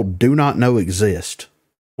people do not know exist.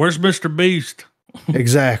 Where's Mr. Beast?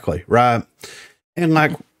 Exactly. Right. And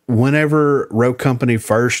like, whenever Rogue Company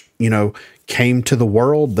first, came to the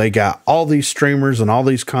world, they got all these streamers and all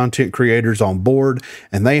these content creators on board,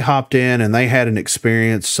 and they hopped in and they had an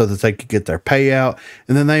experience so that they could get their payout,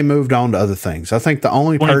 and then they moved on to other things. I think the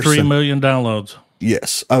only 23 million downloads.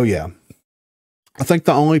 Yes. Oh yeah. I think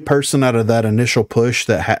the only person out of that initial push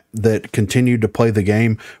that continued to play the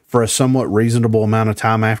game for a somewhat reasonable amount of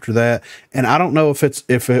time after that, and I don't know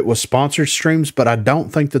if it was sponsored streams, but I don't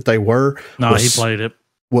think that they were. No, he played it.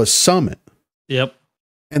 Was Summit. Yep.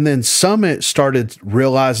 And then Summit started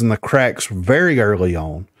realizing the cracks very early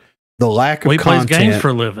on. The lack of content. He plays games for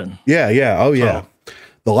a living. Yeah, yeah. Oh, yeah. So.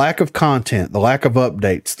 The lack of content, the lack of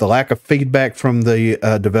updates, the lack of feedback from the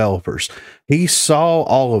developers. He saw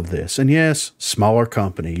all of this. And yes, smaller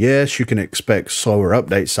company. Yes, you can expect slower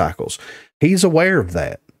update cycles. He's aware of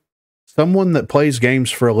that. Someone that plays games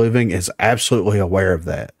for a living is absolutely aware of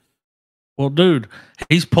that. Well, dude,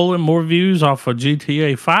 he's pulling more views off of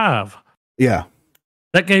GTA 5. Yeah.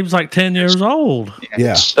 That game's like 10 years old.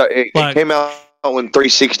 Yeah. It came out when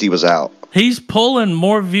 360 was out. He's pulling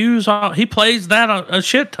more views off. He plays that a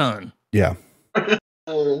shit ton. Yeah.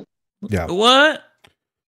 Yeah. What?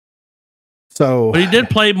 So, but he did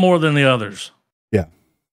play more than the others. Yeah.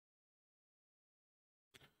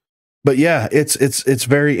 But yeah, it's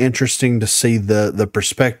very interesting to see the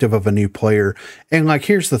perspective of a new player. And like,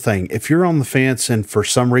 here's the thing. If you're on the fence and for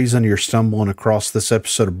some reason you're stumbling across this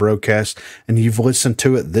episode of Broadcast and you've listened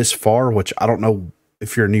to it this far, which I don't know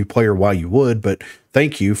if you're a new player why you would, but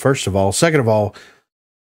thank you, first of all. Second of all,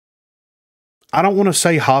 I don't want to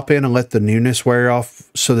say hop in and let the newness wear off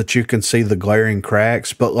so that you can see the glaring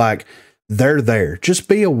cracks, but like, they're there. Just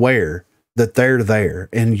be aware that they're there,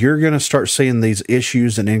 and you're going to start seeing these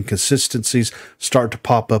issues and inconsistencies start to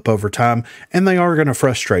pop up over time, and they are going to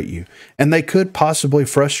frustrate you, and they could possibly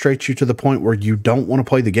frustrate you to the point where you don't want to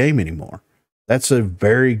play the game anymore. That's a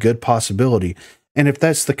very good possibility. And if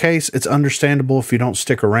that's the case, it's understandable if you don't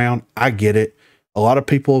stick around. I get it. A lot of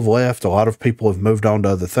people have left. A lot of people have moved on to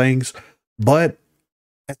other things, but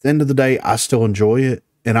at the end of the day, I still enjoy it.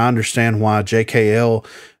 And I understand why JKL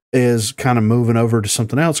is kind of moving over to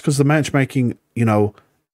something else, because the matchmaking,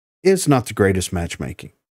 is not the greatest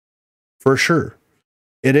matchmaking. For sure.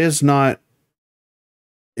 It is not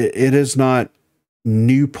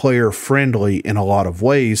new player friendly in a lot of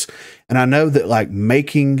ways. And I know that like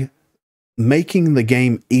making the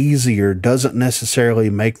game easier doesn't necessarily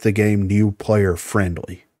make the game new player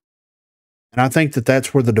friendly. And I think that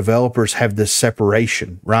that's where the developers have this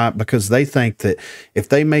separation, right? Because they think that if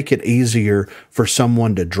they make it easier for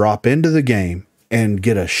someone to drop into the game and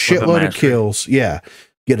get a shitload of kills, get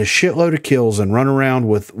a shitload of kills and run around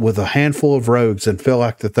with a handful of rogues and feel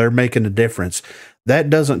like that they're making a difference, that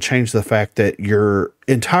doesn't change the fact that your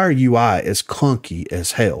entire UI is clunky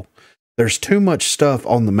as hell. There's too much stuff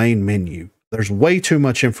on the main menu. There's way too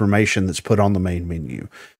much information that's put on the main menu.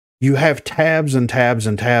 You have tabs and tabs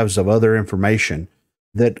and tabs of other information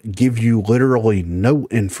that give you literally no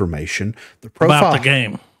information. The profile about the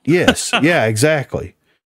game. Yes. Yeah, exactly.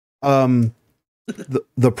 The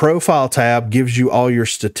profile tab gives you all your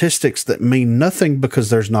statistics that mean nothing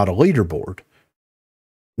because there's not a leaderboard.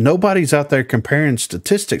 Nobody's out there comparing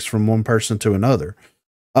statistics from one person to another.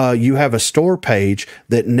 You have a store page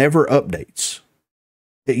that never updates.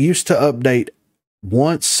 It used to update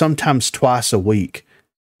once, sometimes twice a week.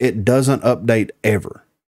 It doesn't update ever.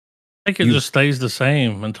 I think it just stays the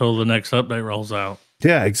same until the next update rolls out.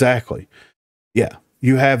 Yeah, exactly. Yeah.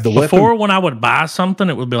 You have the Before, weapon. when I would buy something,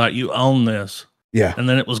 it would be like, you own this. Yeah. And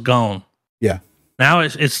then it was gone. Yeah. Now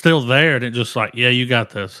it's still there, and it just like, yeah, you got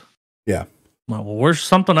this. Yeah. I'm like, well, where's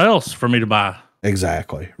something else for me to buy?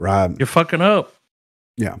 Exactly. Right. You're fucking up.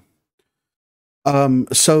 Yeah.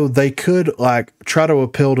 So they could like try to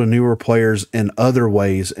appeal to newer players in other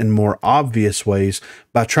ways, in more obvious ways,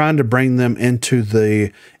 by trying to bring them into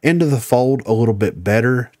the fold a little bit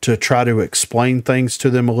better, to try to explain things to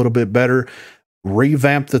them a little bit better,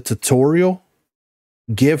 revamp the tutorial,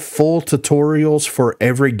 give full tutorials for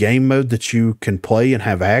every game mode that you can play and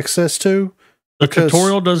have access to. The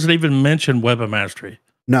tutorial doesn't even mention weapon mastery.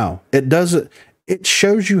 No, it doesn't. It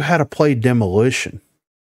shows you how to play Demolition.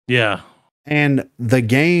 Yeah. And the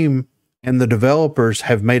game And the developers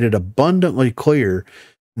have made it abundantly clear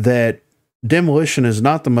that Demolition is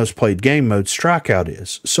not the most played game mode, Strikeout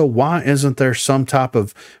is. So why isn't there some type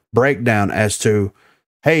of breakdown as to,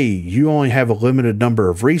 hey, you only have a limited number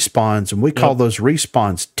of respawns, and we call those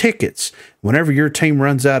respawns tickets. Whenever your team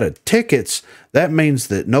runs out of tickets, that means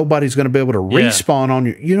that nobody's going to be able to respawn on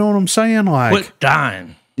you. You know what I'm saying? Like, quit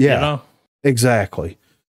dying. Yeah, you know? Exactly.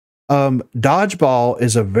 Dodgeball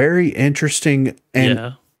is a very interesting,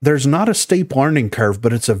 and there's not a steep learning curve,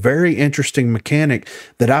 but it's a very interesting mechanic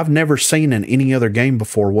that I've never seen in any other game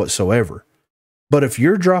before whatsoever. But if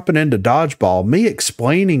you're dropping into Dodgeball, me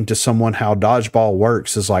explaining to someone how Dodgeball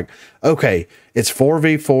works is like, okay, it's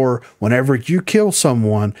 4v4. Whenever you kill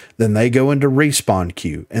someone, then they go into respawn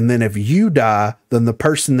queue. And then if you die, then the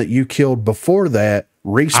person that you killed before that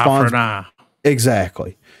respawns. Eye for an eye.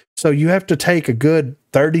 Exactly. So you have to take a good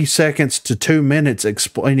 30 seconds to 2 minutes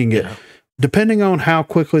explaining it, depending on how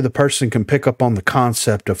quickly the person can pick up on the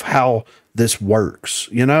concept of how this works,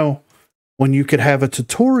 you know? When you could have a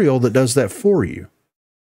tutorial that does that for you.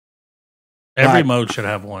 Every mode should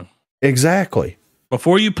have one. Exactly.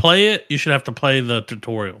 Before you play it, you should have to play the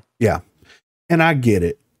tutorial. Yeah. And I get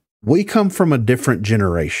it. We come from a different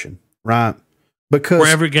generation, right? Because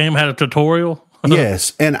where every game had a tutorial.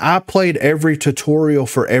 Yes. And I played every tutorial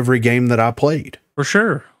for every game that I played. For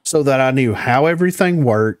sure. So that I knew how everything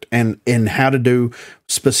worked and how to do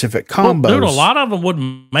specific combos. Well, dude, a lot of them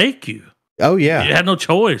wouldn't make you. Oh, yeah. You had no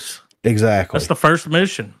choice. Exactly. That's the first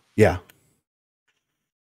mission. Yeah.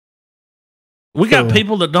 We got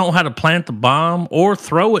people that don't know how to plant the bomb or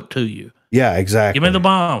throw it to you. Yeah, exactly. Give me the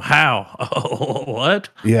bomb. How? Oh, what?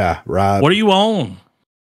 Yeah, right. What do you own?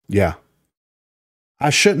 Yeah. I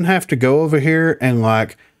shouldn't have to go over here and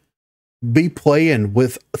like be playing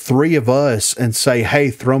with 3 of us and say, hey,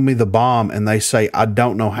 throw me the bomb. And they say, I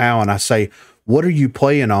don't know how. And I say, what are you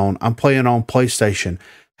playing on? I'm playing on PlayStation.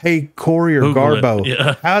 Hey, Corey or Google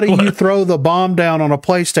Garbo, how do you throw the bomb down on a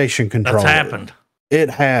PlayStation controller? That's happened. It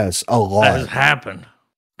has a lot. That has happened.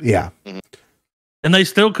 Yeah. And they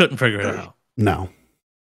still couldn't figure it out. No.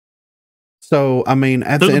 So, I mean,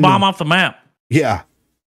 at threw the bomb off the map. Yeah.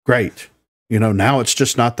 Great. You know, now it's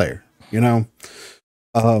just not there, you know?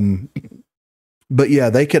 But yeah,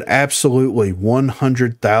 they could absolutely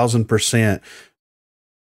 100,000%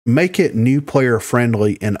 make it new player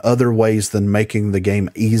friendly in other ways than making the game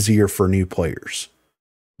easier for new players.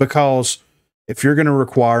 Because if you're going to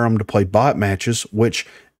require them to play bot matches, which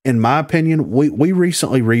in my opinion, we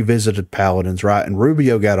recently revisited Paladins, right? And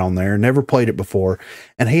Rubio got on there, never played it before,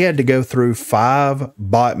 and he had to go through 5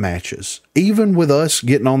 bot matches. Even with us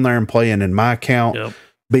getting on there and playing in my account,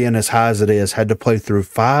 being as high as it is, had to play through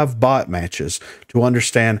 5 bot matches to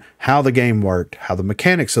understand how the game worked, how the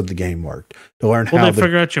mechanics of the game worked, to learn how they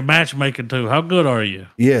figure out your matchmaking too. How good are you?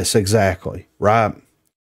 Yes, exactly. Right.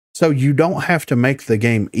 So you don't have to make the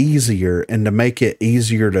game easier and to make it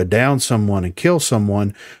easier to down someone and kill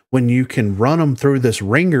someone when you can run them through this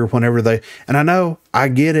ringer whenever they, and I know, I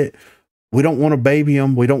get it. We don't want to baby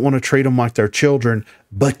them. We don't want to treat them like they're children,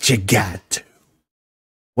 but you got to.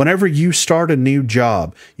 Whenever you start a new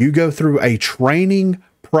job, you go through a training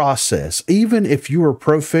process. Even if you are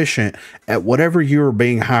proficient at whatever you are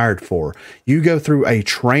being hired for, you go through a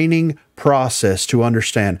training process to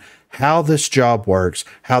understand how this job works,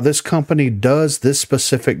 how this company does this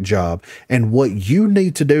specific job, and what you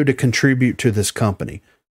need to do to contribute to this company.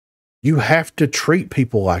 You have to treat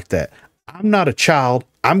people like that. I'm not a child.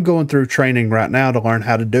 I'm going through training right now to learn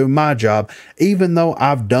how to do my job, even though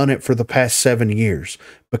I've done it for the past 7 years,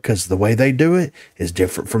 because the way they do it is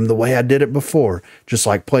different from the way I did it before. Just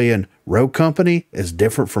like playing Rogue Company is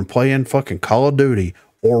different from playing fucking Call of Duty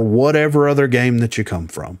or whatever other game that you come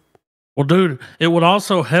from. Well, dude, it would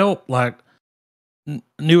also help like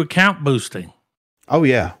new account boosting. Oh,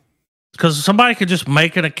 yeah. Because somebody could just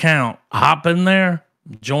make an account, hop in there,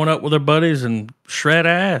 join up with their buddies, and shred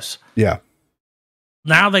ass. Yeah.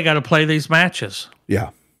 Now they got to play these matches. Yeah.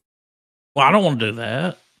 Well, I don't want to do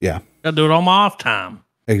that. Yeah. Got to do it on my off time.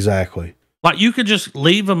 Exactly. Like you could just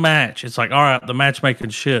leave a match. It's like, all right, the matchmaking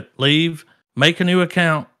shit. Leave, make a new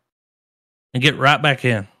account, and get right back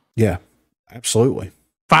in. Yeah. Absolutely.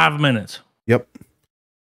 5 minutes. Yep.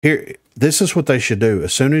 Here, this is what they should do.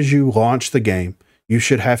 As soon as you launch the game, you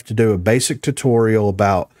should have to do a basic tutorial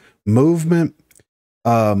about movement,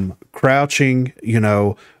 crouching,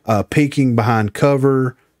 peeking behind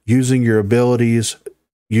cover, using your abilities,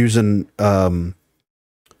 using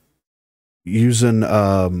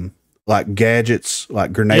like gadgets,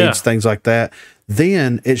 like grenades, things like that.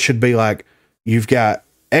 Then it should be like, you've got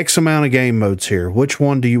X amount of game modes here. Which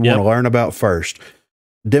one do you want to learn about first?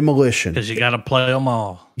 demolition. Because you got to play them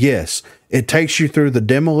all. Yes. It takes you through the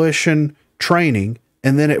demolition training,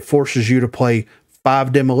 and then it forces you to play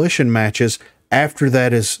 5 demolition matches after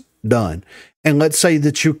that is done. And let's say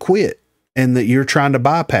that you quit and that you're trying to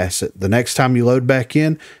bypass it. The next time you load back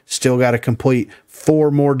in, still got to complete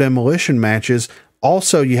 4 more demolition matches.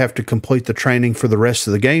 Also, you have to complete the training for the rest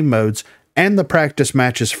of the game modes and the practice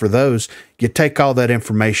matches for those. You take all that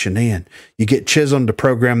information in. You get Chisholm to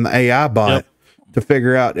program the AI bot to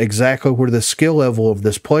figure out exactly where the skill level of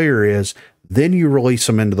this player is. Then you release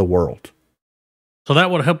them into the world. So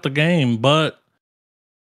that would help the game, but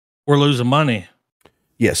we're losing money.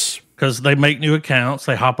 Yes. Because they make new accounts.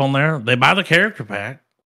 They hop on there. They buy the character pack.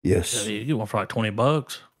 Yes. You get one for like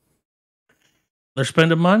 $20. They're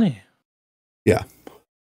spending money. Yeah.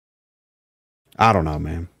 I don't know,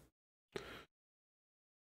 man.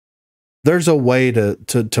 There's a way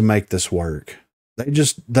to make this work.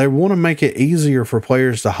 They want to make it easier for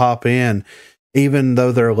players to hop in, even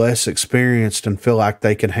though they're less experienced and feel like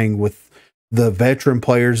they can hang with the veteran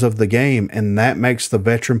players of the game. And that makes the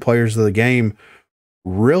veteran players of the game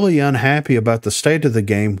really unhappy about the state of the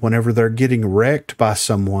game whenever they're getting wrecked by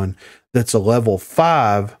someone that's a level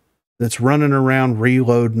 5 that's running around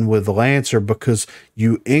reloading with Lancer because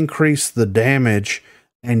you increase the damage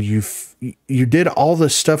and you did all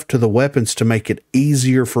this stuff to the weapons to make it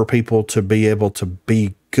easier for people to be able to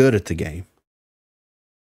be good at the game.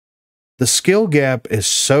 The skill gap is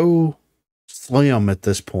so slim at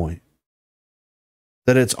this point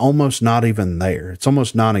that it's almost not even there. It's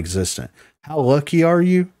almost non-existent. How lucky are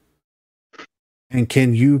you? And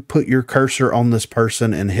can you put your cursor on this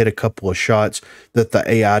person and hit a couple of shots that the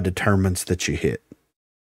AI determines that you hit?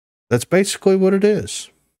 That's basically what it is.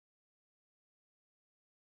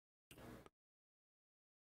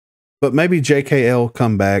 But maybe JKL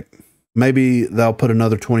come back. Maybe they'll put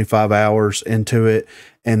another 25 hours into it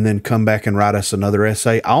and then come back and write us another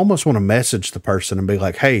essay. I almost want to message the person and be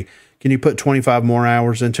like, hey, can you put 25 more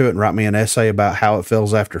hours into it and write me an essay about how it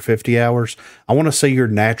feels after 50 hours? I want to see your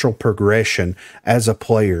natural progression as a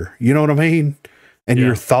player. You know what I mean? And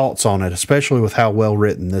your thoughts on it, especially with how well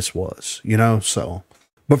written this was, you know? So,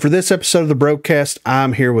 but for this episode of the Broadcast,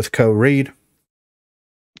 I'm here with Co Reed.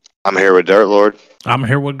 I'm here with Dirt Lord. I'm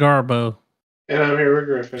here with Garbo. And I'm here with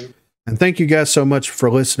Griffin. And thank you guys so much for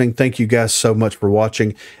listening. Thank you guys so much for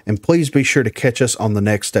watching. And please be sure to catch us on the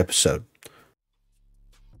next episode.